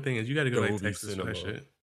 The only thing is, you gotta go to Dolby Texas for that Cinema. shit.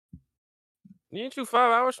 Ain't you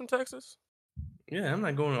 5 hours from Texas? Yeah, I'm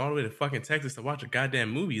not going all the way to fucking Texas to watch a goddamn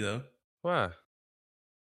movie though. Why?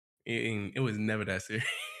 It was never that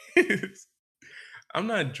serious. I'm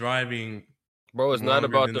not driving. Bro, it's not longer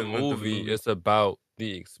about than the length of movie. It's about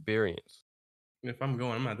the experience. If I'm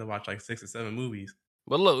going, I'm gonna have to watch like 6 or 7 movies.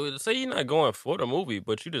 But look, say you're not going for the movie,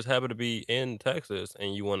 but you just happen to be in Texas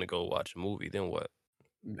and you want to go watch a movie. Then what?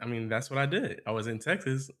 I mean, that's what I did. I was in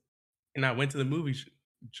Texas, and I went to the movie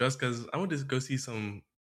just because I wanted to go see some.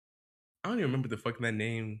 I don't even remember the fuck that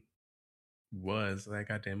name was, that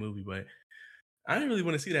goddamn movie, but I didn't really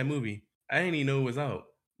want to see that movie. I didn't even know it was out,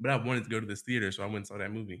 but I wanted to go to this theater, so I went and saw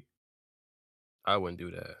that movie. I wouldn't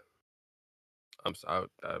do that. I'm sorry.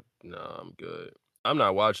 No, I'm good. I'm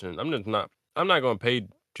not watching. I'm not going to pay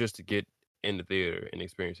just to get in the theater and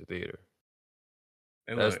experience the theater.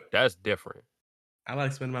 And That's different. I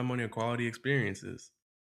like spending my money on quality experiences.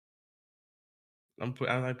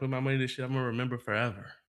 I like putting my money to shit I'm gonna remember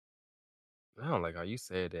forever. I don't like how you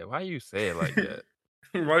said that. Why you say it like that?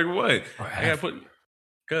 Like what? Forever. I gotta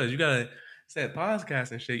because you gotta say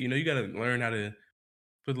podcast and shit. You know, you gotta learn how to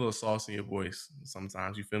put a little sauce in your voice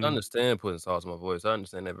sometimes. You feel me? I understand putting sauce in my voice. I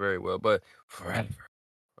understand that very well. But forever.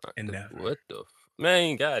 And never. What the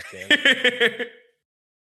man? Goddamn.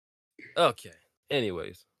 Okay.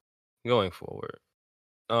 Anyways, going forward.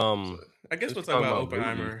 So I guess we'll talk about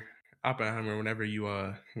Oppenheimer. Movies. Oppenheimer whenever you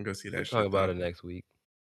go see that We'll shit. talk about it next week.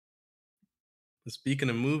 But speaking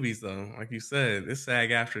of movies though, like you said, this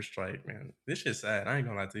SAG-AFTRA strike, man. This shit's sad. I ain't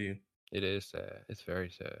gonna lie to you. It is sad. It's very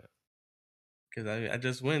sad. Cause I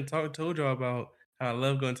just went and told y'all about how I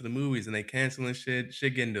love going to the movies and they canceling shit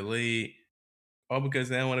getting delayed. All because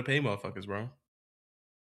they don't want to pay motherfuckers, bro.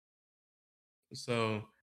 So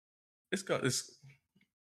this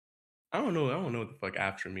I don't know what the fuck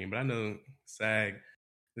after mean, but I know SAG,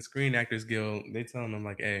 the Screen Actors Guild, they telling them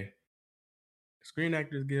like, hey, Screen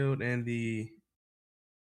Actors Guild and the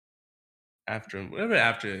after whatever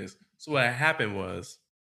after is. So what happened was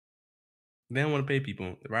they don't want to pay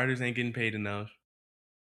people. The writers ain't getting paid enough.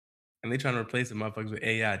 And they trying to replace the motherfuckers with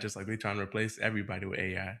AI, just like they trying to replace everybody with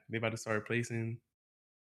AI. They about to start replacing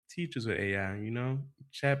teachers with AI, you know?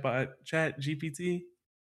 Chat GPT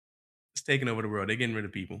is taking over the world. They're getting rid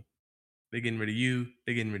of people. They're getting rid of you.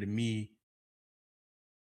 They're getting rid of me.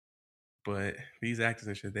 But these actors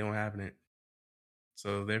and shit, they don't have it.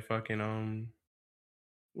 So they're fucking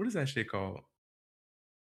what is that shit called?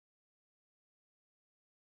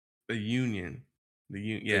 The union.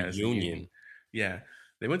 Yeah, it's union. the union. Yeah.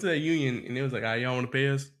 They went to that union and it was like, y'all want to pay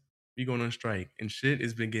us? We going on strike. And shit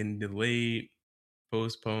has been getting delayed,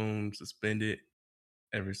 postponed, suspended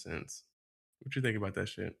ever since. What you think about that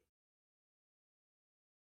shit?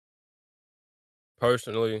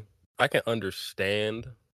 Personally, I can understand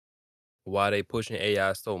why they pushing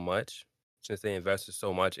AI so much since they invested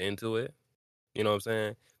so much into it. You know what I'm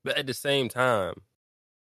saying? But at the same time,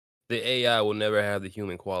 the AI will never have the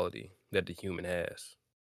human quality. that the human has.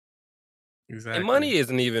 Exactly. And money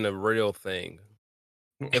isn't even a real thing.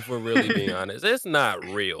 If we're really being honest, it's not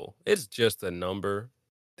real. It's just a number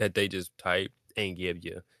that they just type and give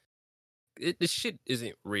you. The shit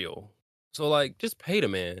isn't real. So like, just pay the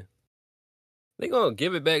man. They gonna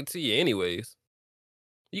give it back to you anyways.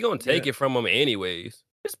 You gonna take it from them anyways.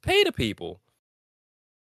 Just pay the people.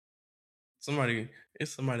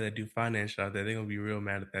 It's somebody that do finance out there. They gonna be real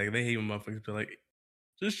mad at that. They hate when motherfuckers be like,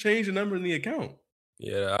 just change the number in the account.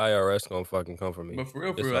 Yeah, the IRS gonna fucking come for me. But for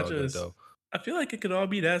real, It's all good though. I feel like it could all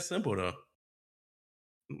be that simple though.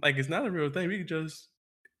 Like it's not a real thing. We could just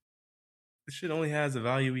the shit only has the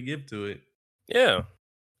value we give to it. Yeah,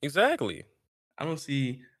 exactly.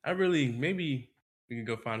 Maybe we can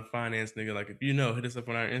go find a finance nigga. Like if you know, hit us up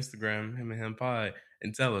on our Instagram, him pod,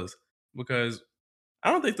 and tell us. Because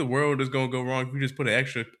I don't think the world is gonna go wrong if we just put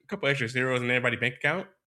a couple extra zeros in everybody's bank account.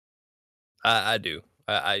 I do.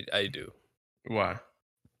 I do. Why?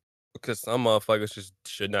 Because some motherfuckers just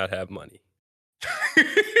should not have money.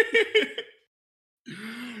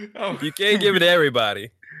 You can't give it to everybody.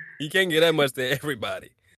 You can't get that much to everybody.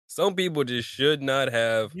 Some people just should not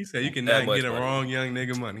have. He said you cannot get a wrong young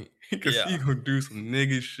nigga money because he gonna do some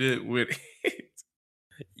nigga shit with it.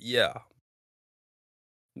 Yeah,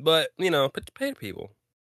 but pay the people.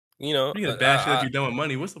 You get bad shit that you done with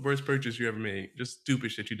money. What's the worst purchase you ever made? Just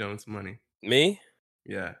stupid shit you done with some money. Me?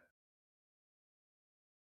 Yeah.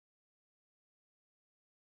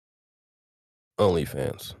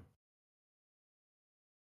 OnlyFans.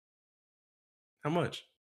 How much?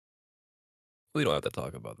 We don't have to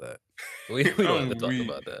talk about that. We don't have to talk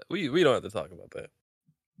about that. We don't have to talk about that.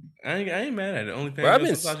 I ain't mad at it. OnlyFans. Bro, I've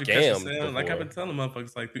been scammed before. Like I've been telling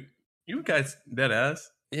motherfuckers, like you guys dead ass.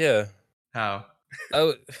 Yeah. How?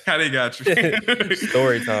 How they got you?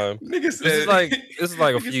 Story time. Nigga said, this is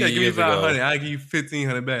like a few years ago. I give you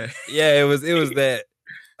 $1,500 back. Yeah, it was that.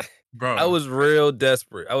 Bro, I was real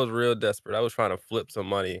desperate. I was trying to flip some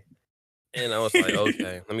money, and I was like,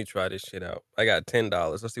 okay, let me try this shit out. I got $10.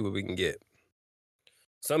 Let's see what we can get.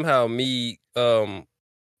 Somehow, me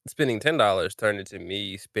spending $10 turned into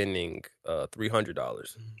me spending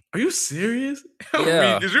 $300. Are you serious?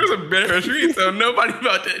 Yeah, because you was embarrassed. You didn't tell nobody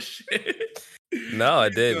about that shit. No, I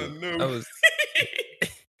didn't. I was.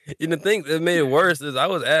 And the thing that made it worse is I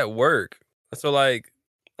was at work, so like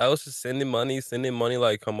I was just sending money.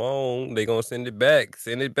 Like, come on, they gonna send it back,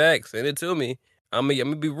 send it to me. I'm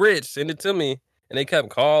gonna be rich. Send it to me. And they kept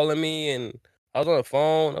calling me, and I was on the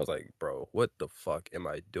phone. I was like, bro, what the fuck am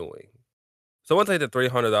I doing? So once I hit the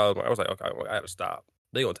 $300, I was like, okay, I gotta stop.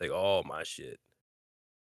 They gonna take all my shit.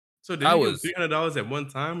 So did you give $300 at one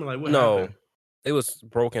time, or like what happened? It was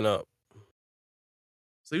broken up.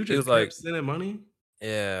 So you just kept sending money?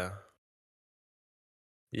 Yeah.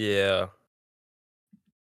 Yeah.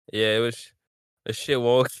 Yeah, it was. The shit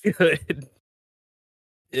won't good.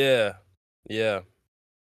 Yeah.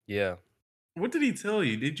 What did he tell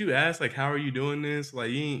you? Did you ask like, how are you doing this?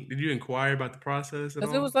 Like, did you inquire about the process at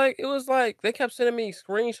all? It was like they kept sending me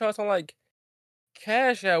screenshots on like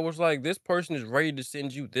Cash App was like, this person is ready to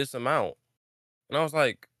send you this amount. And I was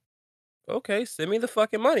like, okay, send me the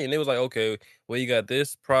fucking money. And it was like, okay, well, you got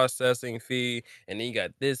this processing fee, and then you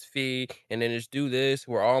got this fee, and then just do this.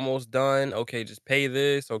 We're almost done. Okay, just pay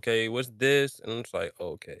this. Okay, what's this? And I'm just like,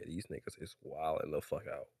 okay, these niggas is wilding the fuck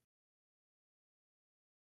out.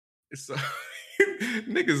 So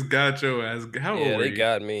niggas got your ass. How old were you? Yeah, they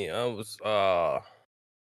got me. I was at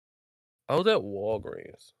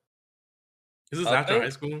Walgreens. Is this after high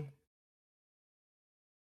school?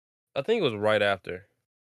 I think it was right after.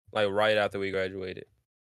 Like right after we graduated.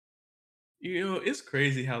 It's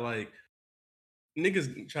crazy how like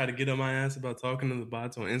niggas try to get on my ass about talking to the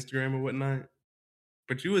bots on Instagram or whatnot,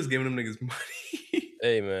 but you was giving them niggas money.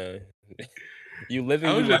 Hey man, you living.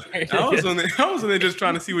 I was on there just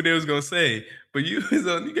trying to see what they was gonna say, but you gave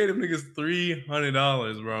them niggas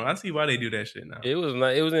 $300, bro. I see why they do that shit now. It was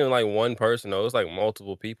not. It wasn't even like one person though. It was like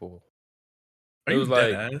multiple people. Are you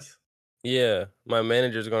dead ass? Yeah, my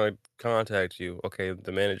manager's gonna contact you. Okay,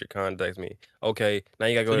 the manager contacts me. Okay, now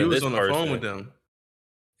you gotta go to this person. You was on the phone with them.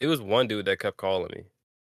 It was one dude that kept calling me.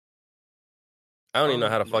 I don't even know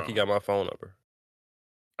how the fuck he got my phone number.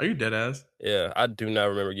 Are you dead ass? Yeah, I do not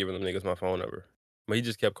remember giving them niggas my phone number, but he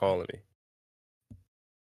just kept calling me.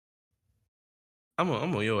 I'm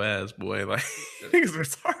on your ass, boy. Like niggas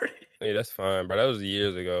retarded. Yeah, that's fine, bro. That was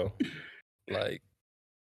years ago. Like,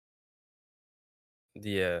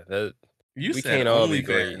 yeah, that. You said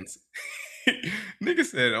OnlyFans. Nigga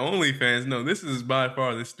said OnlyFans. No, this is by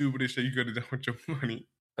far the stupidest shit you could have done with your money.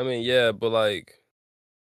 I mean, yeah, but like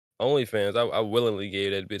OnlyFans, I willingly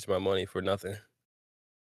gave that bitch my money for nothing.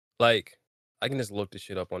 Like, I can just look this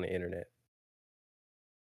shit up on the internet.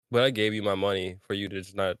 But I gave you my money for you to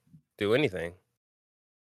just not do anything.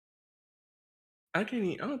 I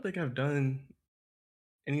can't. I don't think I've done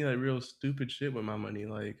any like real stupid shit with my money.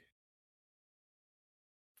 Like,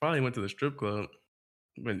 probably went to the strip club,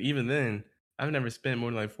 but even then, I've never spent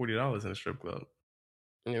more than like $40 in a strip club.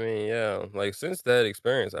 I mean, yeah. Like, since that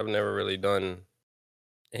experience, I've never really done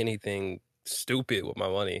anything stupid with my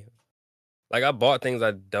money. Like, I bought things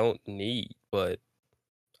I don't need, but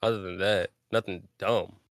other than that, nothing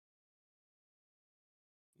dumb.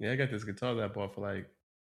 Yeah, I got this guitar that I bought for like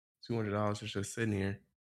 $200. It's just sitting here.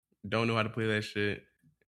 Don't know how to play that shit.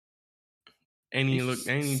 Ain't You even should look.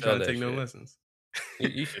 Ain't even sell trying to that take no shit. lessons.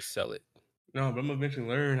 You should sell it. No, but I'm gonna eventually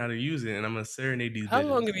learn how to use it, and I'm gonna serenade these How bitches.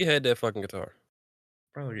 long have you had that fucking guitar?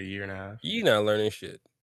 Probably like a year and a half. You not learning shit.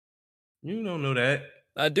 You don't know that.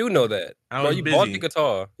 I do know that. I Bro, was you bought the busy.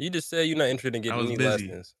 guitar. You just said you're not interested in I getting was any busy.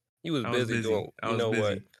 lessons. You was I was busy busy. doing, I you was know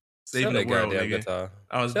what? busy Sell saving the that world, goddamn nigga. guitar.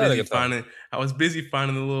 I was Sell that busy guitar. finding. I was busy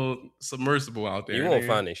finding the little submersible out there. You won't nigga.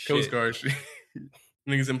 find this Coast shit. Guard shit.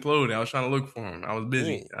 Niggas imploded. I was trying to look for them. I was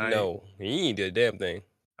busy. No, you ain't did a damn thing.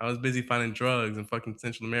 I was busy finding drugs in fucking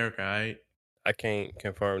Central America. I can't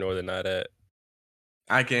confirm nor deny that.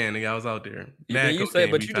 I can, nigga. I was out there. Then Mad you say,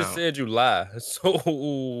 cocaine but be you just found. said you lie.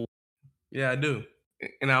 So Yeah, I do.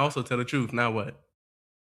 And I also tell the truth. Now what?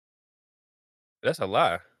 that's a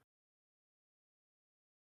lie.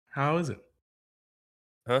 How is it?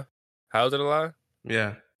 Huh? How's it a lie?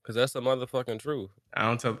 Yeah. Because that's a motherfucking truth. I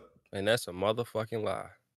don't tell. And that's a motherfucking lie.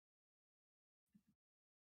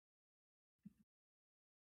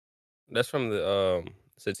 That's from the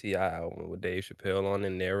T.I. album with Dave Chappelle on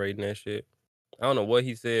and narrating that shit. I don't know what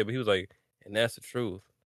he said, but he was like, and that's the truth.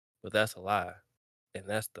 But that's a lie. And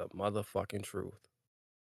that's the motherfucking truth.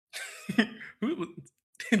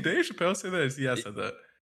 Dave Chappelle said that? Yeah, I said that.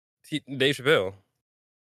 Dave Chappelle.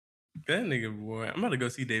 That nigga, boy. I'm about to go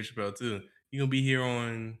see Dave Chappelle, too. He gonna be here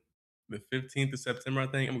on the 15th of September, I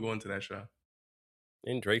think. I'm going to that show.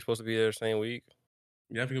 Ain't Drake supposed to be there the same week?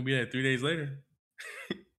 Yeah, I think he'll be there 3 days later.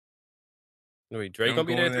 Wait, Drake gonna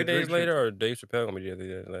be there 3 days later, or Dave Chappelle gonna be there 3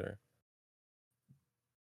 days later?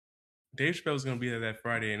 Dave Chappelle's gonna be there that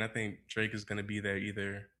Friday, and I think Drake is gonna be there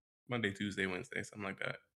either Monday, Tuesday, Wednesday, something like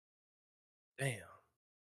that. Damn.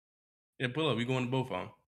 Yeah, pull up. We going to both of them.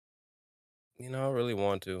 You know, I really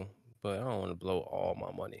want to, but I don't want to blow all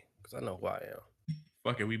my money because I know who I am.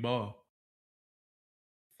 Fuck it, we ball.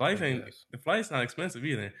 The flight's not expensive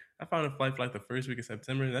either. I found a flight for like the first week of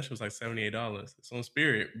September. That shit was like $78. It's on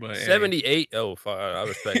Spirit, but 78. Hey. Oh, fuck, I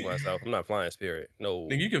respect myself. I'm not flying Spirit. No.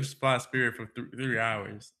 Nigga, you can fly Spirit for 3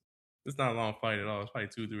 hours. It's not a long flight at all. It's probably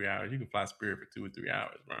 2 or 3 hours. You can fly Spirit for 2 or 3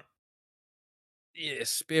 hours, bro. Yeah,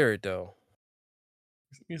 Spirit though.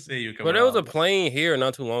 You say you come. But there was a plane here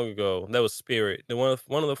not too long ago that was Spirit. The one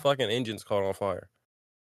of the fucking engines caught on fire,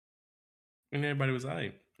 and everybody was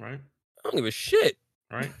hyped, right? I don't give a shit.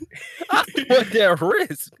 Right? I put that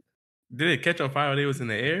risk. Did it catch on fire while they was in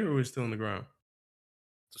the air or was it still on the ground?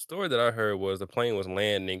 The story that I heard was the plane was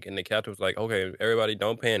landing and the captain was like, okay, everybody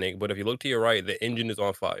don't panic, but if you look to your right, the engine is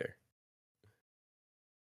on fire.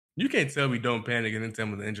 You can't tell me don't panic and then tell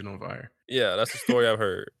me the engine on fire. Yeah, that's the story I've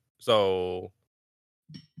heard. So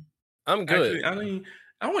I'm good. Actually,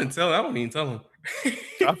 I wouldn't tell. I wouldn't even tell him.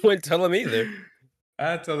 I wouldn't tell him either.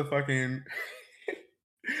 I'd tell the fucking.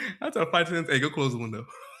 I'd tell flight attendants, hey, go close the window.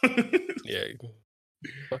 Yeah.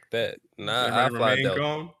 Fuck that. Nah, I fly remain Delta.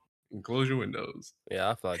 calm and close your windows.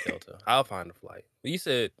 Yeah, I fly Delta. I'll find a flight. But you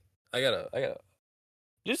said I gotta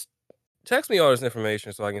just text me all this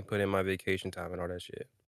information so I can put in my vacation time and all that shit.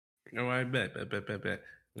 No, I bet. That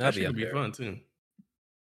That'd shit could be fun too.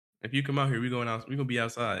 If you come out here, we're gonna be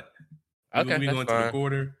outside. Okay, we that's going fine. to the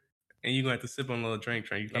quarter, and you're gonna have to sip on a little drink.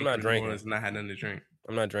 You I'm not drinking. And not had nothing to drink.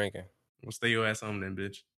 I'm not drinking. Well, stay your ass home then,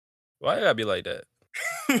 bitch. Why you gotta be like that?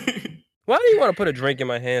 Why do you want to put a drink in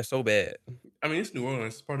my hand so bad? I mean, it's New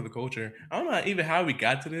Orleans. It's part of the culture. I don't know even how we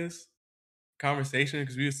got to this conversation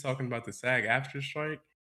because we was talking about the SAG after strike,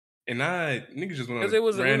 and niggas just went on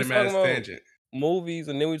a random ass tangent. Movies,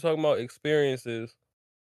 and then we talking about experiences,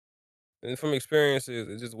 and from experiences,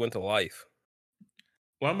 it just went to life.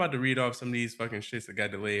 Well, I'm about to read off some of these fucking shits that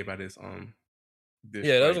got delayed by this.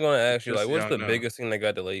 Yeah, I was gonna ask you, like, what's the biggest thing that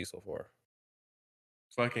got delayed so far?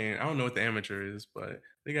 Fucking, I don't know what the amateur is, but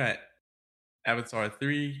they got Avatar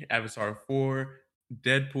 3, Avatar 4,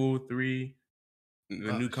 Deadpool 3,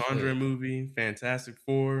 the new Conjuring movie, Fantastic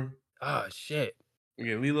Four. Ah, shit. We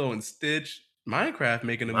get Lilo and Stitch, Minecraft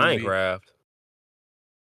making a movie. Minecraft.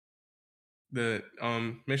 The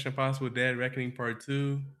Mission Impossible Dead Reckoning Part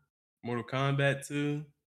 2, Mortal Kombat 2.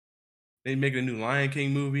 They making a new Lion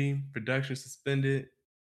King movie, production suspended.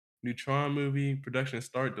 New Tron movie, production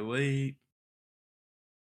start delayed.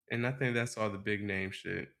 And I think that's all the big name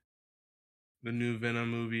shit. The new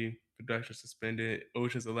Venom movie, production suspended.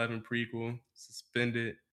 Ocean's 11 prequel,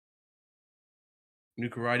 suspended. New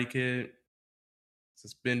Karate Kid,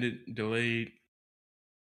 suspended, delayed.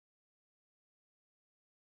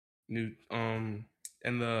 New and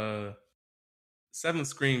the seventh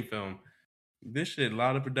Scream film. This shit, a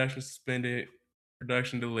lot of production suspended,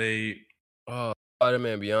 production delayed. Oh,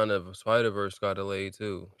 Spider-Man Beyond the Spider-Verse got delayed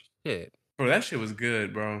too. Shit. Bro, that shit was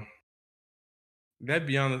good, bro. That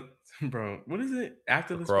Beyond the bro, what is it?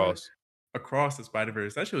 After the Spider Across. Across the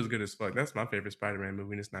Spider-Verse. That shit was good as fuck. That's my favorite Spider-Man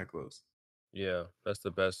movie, and it's not close. Yeah, that's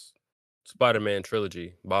the best Spider-Man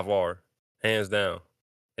trilogy by far, hands down.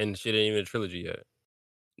 And shit ain't even a trilogy yet.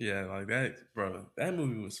 Yeah, like that, bro. That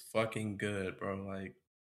movie was fucking good, bro. Like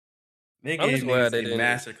they I'm gave just glad niggas they a didn't.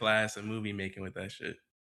 master class in movie making with that shit.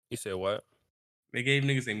 You said what? They gave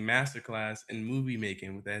niggas a master class in movie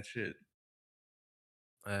making with that shit.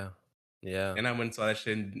 Yeah. Yeah. And I went and saw that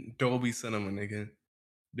shit in Dolby Cinema, nigga.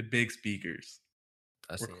 The big speakers,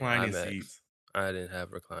 I seen reclining IMAX. seats. I didn't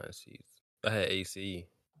have reclining seats. I had AC.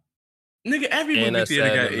 Nigga, every And movie I theater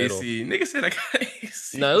sat in got the middle. AC. Nigga said I got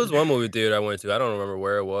AC. No, it was one movie theater I went to. I don't remember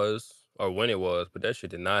where it was or when it was, but that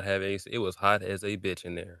shit did not have AC. It was hot as a bitch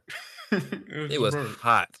in there. It It was broke.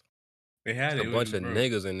 hot. They had Just it. a It bunch was of broke.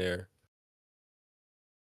 niggas in there.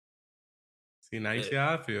 See, now you see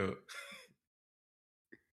how I feel.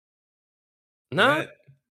 Nah, That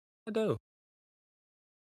I do.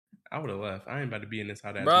 I would have left. I ain't about to be in this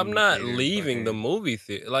hot ass Bro, I'm movie not theater. leaving the Fucking... movie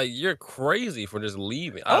theater. Like, you're crazy for just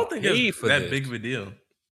leaving. I I don't think paid it's for that this. big of a deal.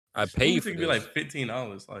 I This movie paid for ticket be this. like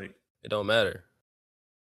 $15. Like, It don't matter.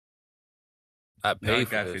 I now I paid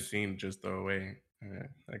for got this. 15 to just throw away. Yeah,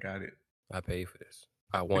 I got it. I paid for this.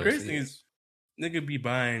 I The want to crazy see thing it. is, nigga be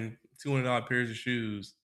buying $200 pairs of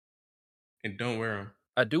shoes and don't wear them.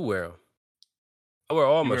 I do wear them. I wear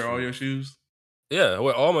all You my wear shoes. all your shoes? Yeah, I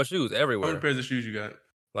wear all my shoes How everywhere. many pairs of shoes you got?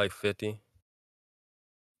 Like 50.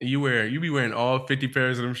 And you be wearing all 50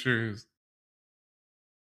 pairs of them shoes.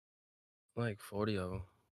 Like 40 of them.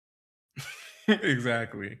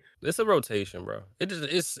 Exactly. It's a rotation, bro.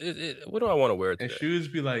 What do I want to wear today? And shoes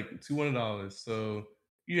be like $200. So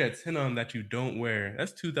you had 10 on them that you don't wear.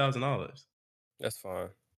 That's $2,000 That's fine.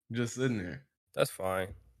 just sitting there. That's fine.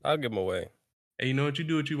 I'll give them away. Hey, you know what? You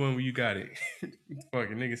do what you want when you got it.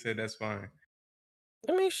 Fucking nigga said that's fine.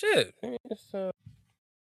 I mean, shit. I mean, it's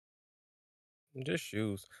just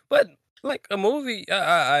shoes. But like a movie,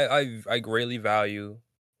 I greatly value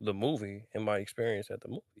the movie and my experience at the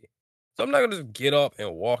movie. So I'm not gonna just get up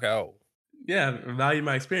and walk out. Yeah, I value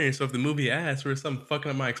my experience. So if the movie asks for something fucking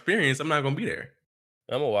up my experience, I'm not gonna be there.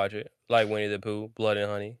 I'm gonna watch it. Like Winnie the Pooh, Blood and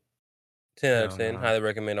Honey. 10 out of Hell 10. nah. Highly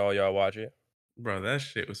recommend all y'all watch it. Bro, that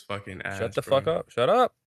shit was fucking ass. Shut the bro. fuck up. Shut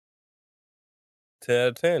up. 10 out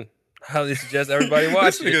of 10. Highly suggest everybody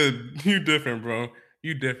watch This it. nigga, you different, bro.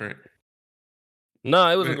 You different.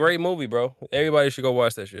 Nah, it was a But- great movie, bro. Everybody should go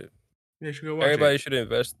watch that shit. Yeah, you should go watch Everybody it. should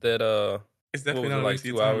invest that It's what definitely was not it, a like waste of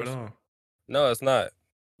 2 your time hours? at all. No, it's not.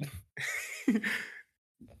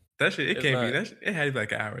 That shit, it It's can't be. not. That it had to be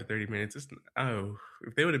like an hour, 30 minutes.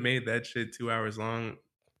 If they would have made that shit 2 hours long,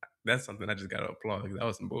 that's something I just gotta applaud. That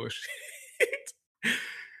was some bullshit.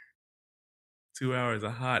 2 hours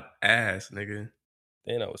of hot ass, nigga.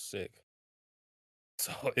 Then I was sick.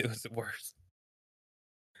 So it was the worst.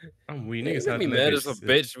 I'm weak. You Niggas made had me that mad bitch as a sick.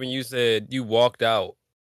 bitch when you said you walked out.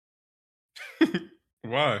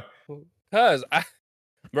 Why? Cause I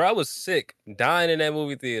was sick, dying in that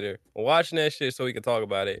movie theater, watching that shit so we could talk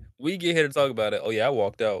about it. We get here to talk about it. Oh yeah, I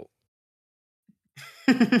walked out.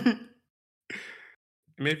 It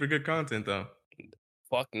made for good content though.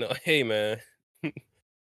 Fuck no. Hey man.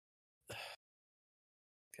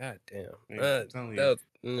 God damn. Yeah, I'm telling you.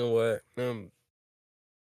 You know what? If a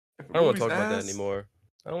I don't want movie's to talk about that ass, anymore.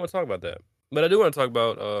 I don't want to talk about that. But I do want to talk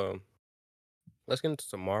about let's get into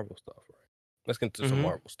some Marvel stuff, right? Let's get into some Mhm.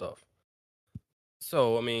 Marvel stuff.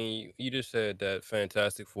 So, I mean, you just said that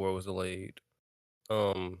Fantastic Four was delayed.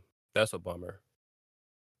 That's a bummer.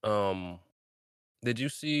 Did you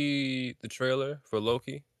see the trailer for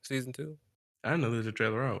Loki season 2? I didn't know there's a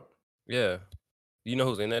trailer out. Yeah. You know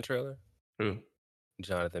who's in that trailer? Who?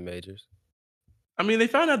 Jonathan Majors. I mean, they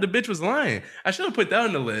found out the bitch was lying. I should have put that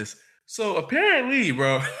on the list. So apparently,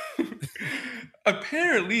 bro,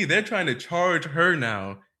 apparently they're trying to charge her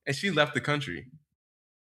now, and she left the country.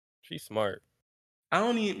 She's smart. I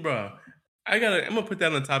don't even, bro. I'm gonna put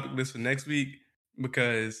that on the topic list for next week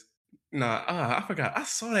because I forgot. I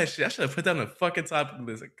saw that shit. I should have put that on the fucking topic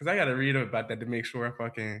list because I gotta read about that to make sure I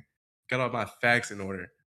fucking got all my facts in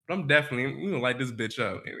order. But I'm definitely gonna light this bitch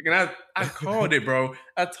up. And I called it, bro.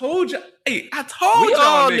 I told you. Hey, I told We y'all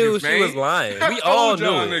all niggas, knew man. she was lying. I We all told knew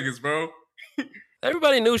y'all it. niggas, bro.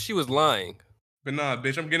 Everybody knew she was lying. But nah,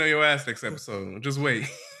 bitch, I'm getting on your ass next episode. Just wait.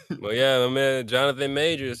 But yeah, my man, Jonathan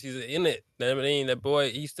Majors, he's in it. I mean, that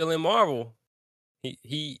boy, he's still in Marvel.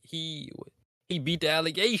 He beat the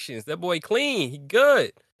allegations. That boy clean. He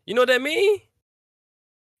good. You know what that mean?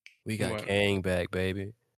 We got What? Kang back,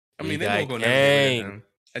 baby. I We mean, they got won't go never get rid of Kang. him.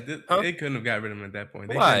 Huh? They couldn't have got rid of him at that point.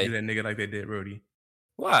 They couldn't Why? do that nigga like they did Rhodey.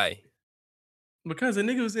 Why? Because the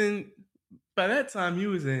nigga was in. By that time, he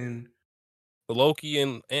was in Loki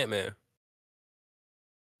and Ant-Man.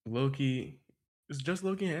 Loki. It's just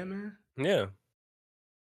Loki and Ant-Man? Yeah.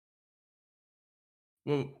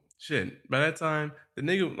 Well, shit. By that time, the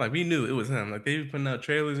nigga, like, we knew it was him. Like, they were putting out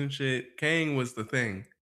trailers and shit. Kang was the thing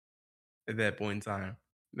at that point in time.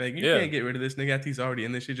 Like, you Yeah. can't get rid of this nigga after he's already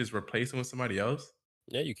in this shit. Just replace him with somebody else.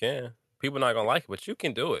 Yeah, you can. People not gonna like it, but you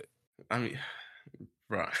can do it. I mean,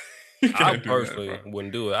 bro, you I can't do that, personally bro.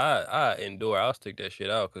 wouldn't do it. I endure. I'll stick that shit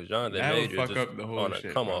out because Jonathan That would Majors fuck is up the whole on a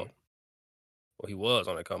shit, come bro. up. Well, he was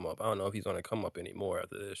on a come up. I don't know if he's on a come up anymore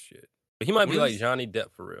after this shit. But he might be When like is- Johnny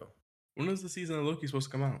Depp for real. When is the season of Loki supposed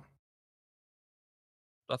to come out?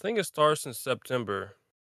 I think it starts in September.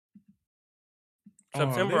 Oh,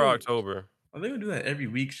 September or October. Are they gonna do that every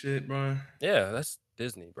week shit, bro? Yeah, that's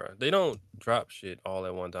Disney, bro. They don't drop shit all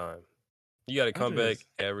at one time. You got to come back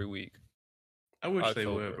every week. I wish they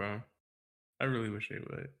October. would, bro. I really wish they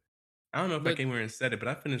would. I don't know if I But- came here and said it, but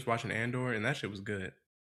I finished watching Andor and that shit was good.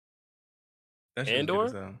 That shit was Andor? good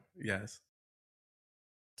as hell. Yes.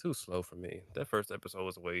 Too slow for me. That first episode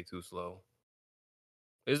was way too slow.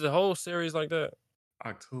 Is the whole series like that?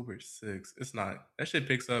 October 6th. It's not. That shit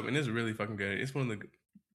picks up and it's really fucking good. It's one of the.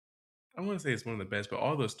 I want to say it's one of the best, but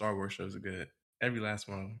all those Star Wars shows are good. Every last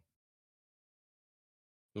one of them.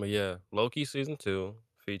 But yeah, Loki season 2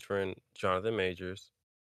 featuring Jonathan Majors,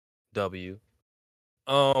 W.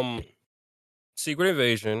 Secret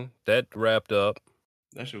Invasion that wrapped up.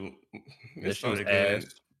 That shit. That It shit was started good,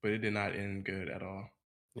 ass. but it did not end good at all.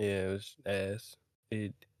 Yeah, it was ass.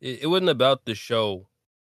 It wasn't about the show.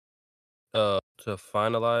 To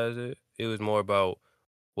finalize it, it was more about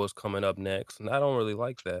what's coming up next, and I don't really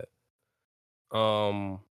like that.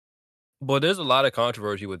 But there's a lot of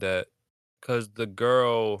controversy with that because the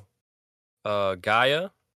girl, Gaia,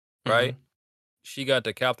 right? She got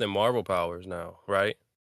the Captain Marvel powers now, right?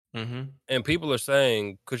 Mm-hmm. And people are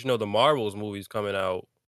saying, because the Marvels movie's coming out,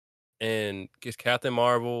 and it's Captain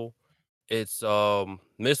Marvel, it's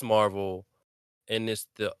Miss Marvel, and it's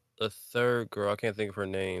the third girl. I can't think of her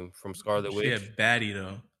name from Scarlet She a Witch. baddie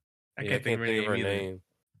though. I can't think of her name either.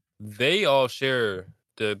 They all share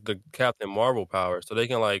the Captain Marvel power, so they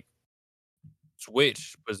can like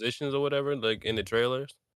switch positions or whatever, like in the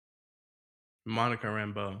trailers. Monica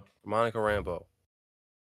Rambeau.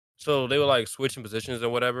 So they were like switching positions or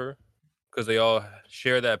whatever because they all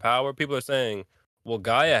share that power. People are saying, well,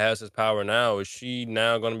 Gaia has this power now. Is she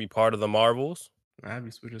now going to be part of the Marvels? I'd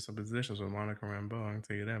be switching some positions with Monica Rambeau. I can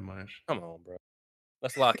tell you that much. Come on, bro.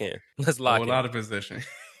 Let's lock in. Let's A lock whole in. lot of position.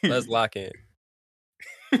 Let's lock in.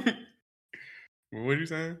 What are you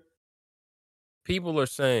saying? People are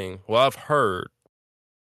saying, well, I've heard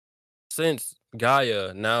since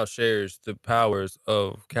Gaia now shares the powers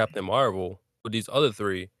of Captain Marvel with these other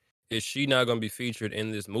three, is she not going to be featured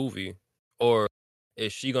in this movie? Or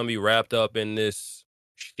is she going to be wrapped up in this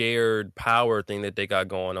shared power thing that they got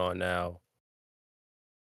going on now?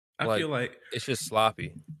 I feel like it's just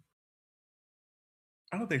sloppy.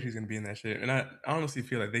 I don't think she's gonna be in that shit, and I honestly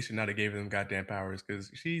feel like they should not have gave them goddamn powers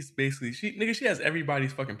because she's basically she has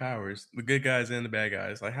everybody's fucking powers, the good guys and the bad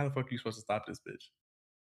guys. Like, how the fuck are you supposed to stop this bitch?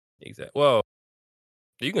 Exactly. Well,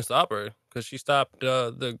 you can stop her because she stopped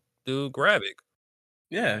the dude Gravik.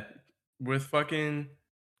 Yeah, with fucking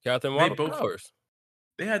Captain Marvel powers.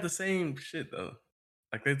 They had the same shit though.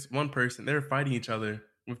 Like, it's one person. They were fighting each other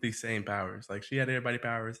with these same powers. Like, she had everybody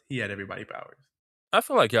powers. He had everybody powers. I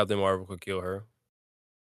feel like Captain Marvel could kill her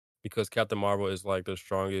because Captain Marvel is like the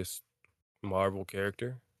strongest Marvel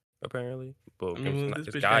character, apparently. But I mean, well,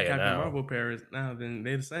 this bitch Gaia got Captain now. Marvel powers now, then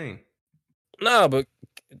they're the same. Nah, but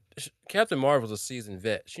Captain Marvel's a seasoned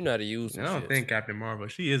vet. She know how to use some I don't shit. think Captain Marvel.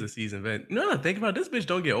 She is a seasoned vet. No, think about it, this bitch.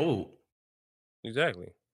 Don't get old. Exactly.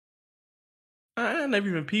 I never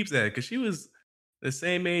even peeped that because she was the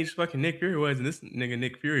same age fucking Nick Fury was, and this nigga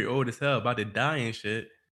Nick Fury old as hell, about to die and shit,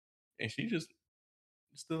 and she just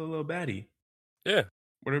still a little baddie. Yeah.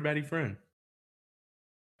 With her baddie friend.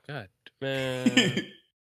 God, man.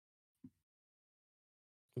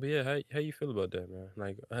 But yeah, how you feel about that, man?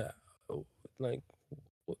 Like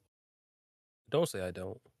Don't say I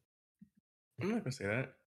don't. I'm not gonna say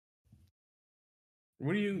that.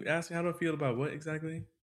 What are you asking? How do I feel about what exactly?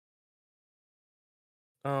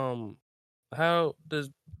 How does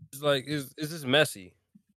like is this messy?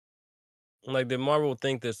 Like, did Marvel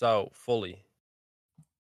think this out fully?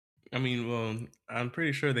 I mean, well, I'm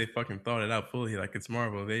pretty sure they fucking thought it out fully. Like it's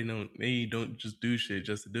Marvel. They don't just do shit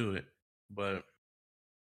just to do it. But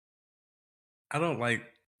I don't like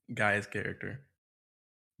Guy's character.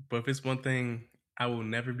 But if it's one thing I will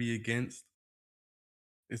never be against,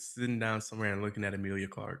 it's sitting down somewhere and looking at Amelia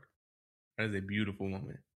Clark. That is a beautiful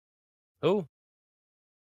woman. Who?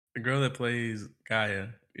 The girl that plays Gaia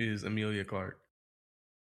is Amelia Clark.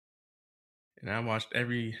 And I watched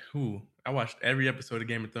every episode of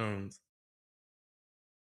Game of Thrones.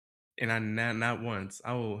 And I not once.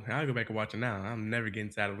 I'll go back and watch it now. I'm never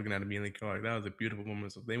getting tired of looking at Amelia Clark. That was a beautiful woman.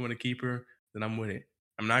 So if they want to keep her, then I'm with it.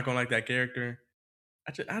 I'm not gonna like that character.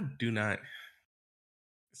 I do not.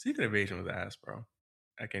 Secret Invasion was ass, bro.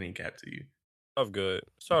 I can't even cap to you. Off good.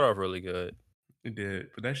 Start off really good. It did,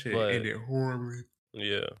 but that shit But ended horribly.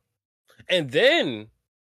 yeah. And then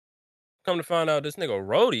come to find out this nigga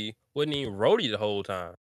Rhodey wasn't even Rhodey the whole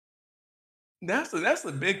time. That's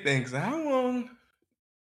the big thing. Cause how long?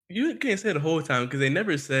 You can't say the whole time because they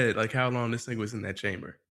never said like how long this thing was in that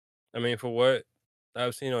chamber. I mean, for what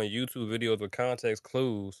I've seen on YouTube videos with context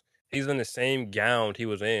clues, he's in the same gown he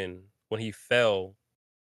was in when he fell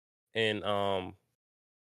in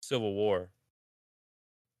Civil War.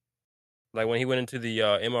 Like when he went into the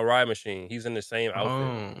MRI machine, he's in the same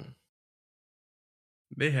outfit. Oh,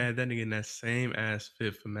 they had that nigga in that same ass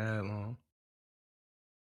fit for mad long.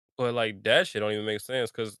 But like that shit don't even make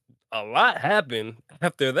sense because a lot happened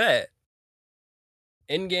after that.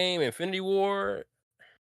 Endgame, Infinity War,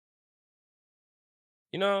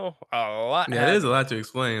 you know, a lot Yeah, happened. there's a lot to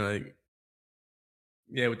explain. Like,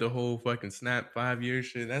 yeah, with the whole fucking snap 5 year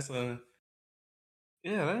shit. That's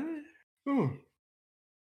ooh.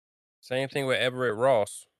 Same thing with Everett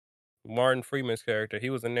Ross, Martin Freeman's character. He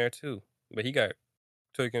was in there too, but he got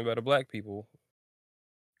taken by the black people.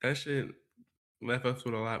 That shit left us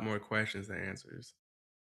with a lot more questions than answers.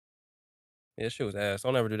 Yeah, that shit was ass.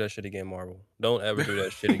 Don't ever do that shit again, Marvel. Don't ever do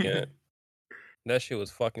that shit again. That shit was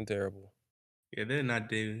fucking terrible. Yeah, they're not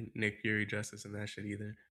doing Nick Fury justice in that shit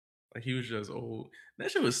either. Like he was just old. That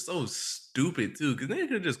shit was so stupid too, because they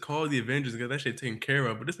could have just called the Avengers and got that shit taken care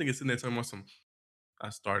of. But this nigga sitting there talking about some. I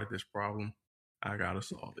started this problem. I gotta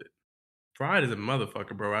solve it. Pride is a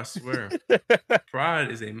motherfucker, bro. I swear. Pride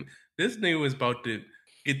is a. This nigga was about to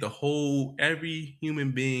get every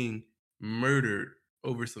human being murdered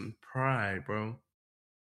over some pride, bro.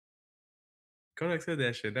 Kodak said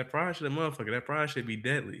that shit. That pride should a motherfucker. That pride should be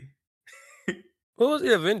deadly. What was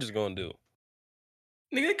the Avengers gonna do?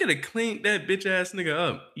 Nigga, they could have cleaned that bitch ass nigga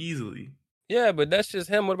up easily. Yeah, but that's just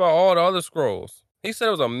him. What about all the other scrolls? He said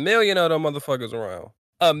it was 1 million of them motherfuckers around.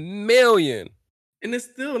 1 million. And there's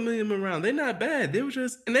still 1 million around. They not bad. They were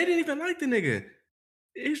just, and they didn't even like the nigga.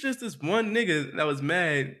 It's just this one nigga that was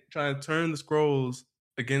mad trying to turn the scrolls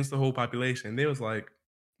against the whole population. They was like,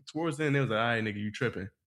 towards the end, they was like, all right, nigga, you tripping.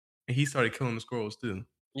 And he started killing the scrolls too.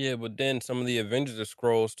 Yeah, but then some of the Avengers are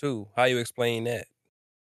scrolls too. How you explain that?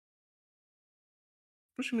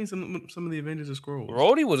 What you mean some of the Avengers are scrolls?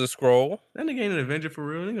 Rhodey was a scroll. That nigga ain't an Avenger for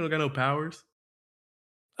real. Nigga don't got no powers.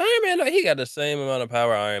 Iron Man, he got the same amount of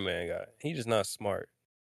power Iron Man got. He just not smart.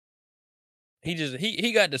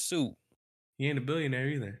 He got the suit. He ain't a billionaire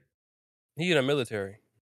either. He in the military.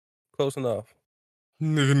 Close enough.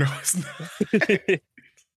 Nigga, no, it's not.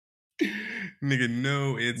 Nigga,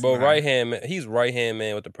 no, it's but not. right hand man, he's right hand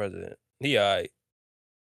man with the president. He alright.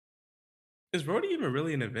 Is Rhodey even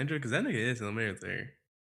really an Avenger? Because that nigga is in the military.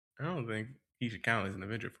 I don't think he should count as an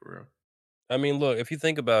Avenger for real. I mean, look, if you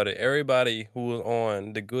think about it, everybody who was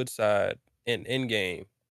on the good side in Endgame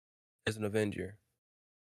is an Avenger.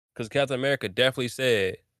 Because Captain America definitely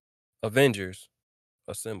said, Avengers,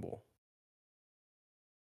 assemble.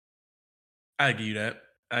 I give you that.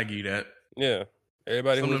 Yeah.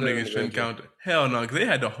 Everybody Some who of was them there niggas was shouldn't Avenger. count. Hell no, because they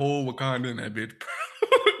had the whole Wakanda in that bitch.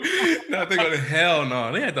 Now think about it. Hell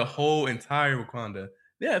no. They had the whole entire Wakanda.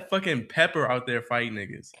 They had fucking Pepper out there fighting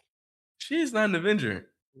niggas. She's not an Avenger.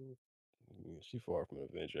 She far from an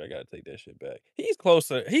Avenger. I gotta take that shit back. He's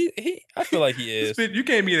closer. I feel like he is. You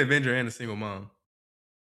can't be an Avenger and a single mom.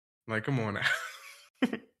 Like, come on now.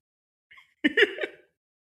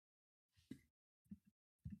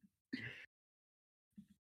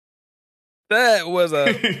 That was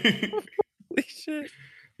a holy shit.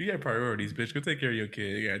 You got priorities, bitch. Go take care of your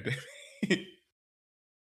kid. Goddamn.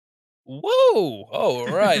 Whoa! Oh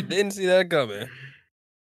right, didn't see that coming.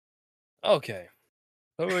 Okay,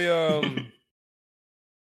 so we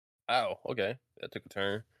Wow. Okay, that took a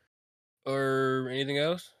turn. Or anything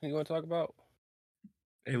else you want to talk about?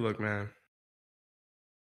 Hey, look, man.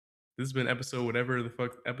 This has been episode whatever the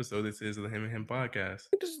fuck episode this is of the Him and Him podcast.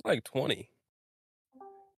 I think this is like 20. It's one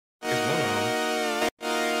of them.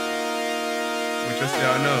 But just so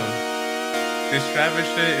y'all know, this Travis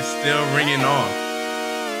shit is still ringing off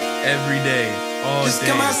every day, all Just day,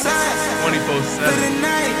 come outside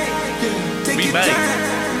 24/7. Take We your back. time.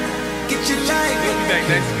 Get your life. We'll be back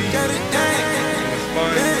next week. Got it done. It was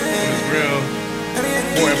fun. It was real.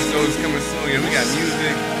 More episodes coming soon. Yeah, we got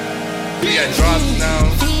music. We got drops now.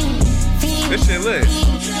 This shit lit.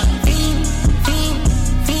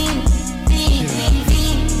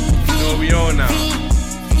 You know what we on now.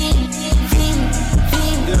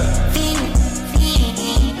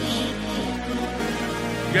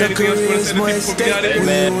 You got anything else you want to say to people before we got Hey it?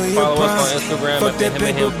 man, follow us on Instagram Fuck at that Him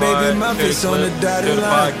and Him paper, baby, my Pod. Share face on the the dotted clip, share the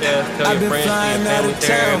line. podcast. Tell I've your been friends, tell flying your out family, of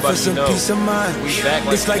tell town for everybody you some know. peace of mind. We back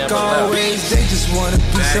like It's we like never left. always, they just want a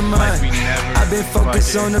piece of Back like we mind. never I've been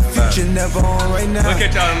focused on the fucking future, never on right now. We'll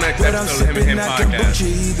catch y'all on the next But I'm episode of Him and sipping Him that podcast. kombucha,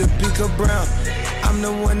 either pink or brown. I'm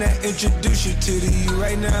the one that introduced you to the you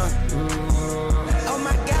right now. Oh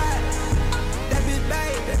my God, that be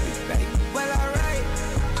babe. Well, alright,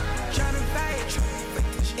 tryna fight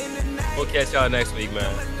in the night. We'll catch y'all next week,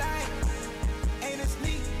 man.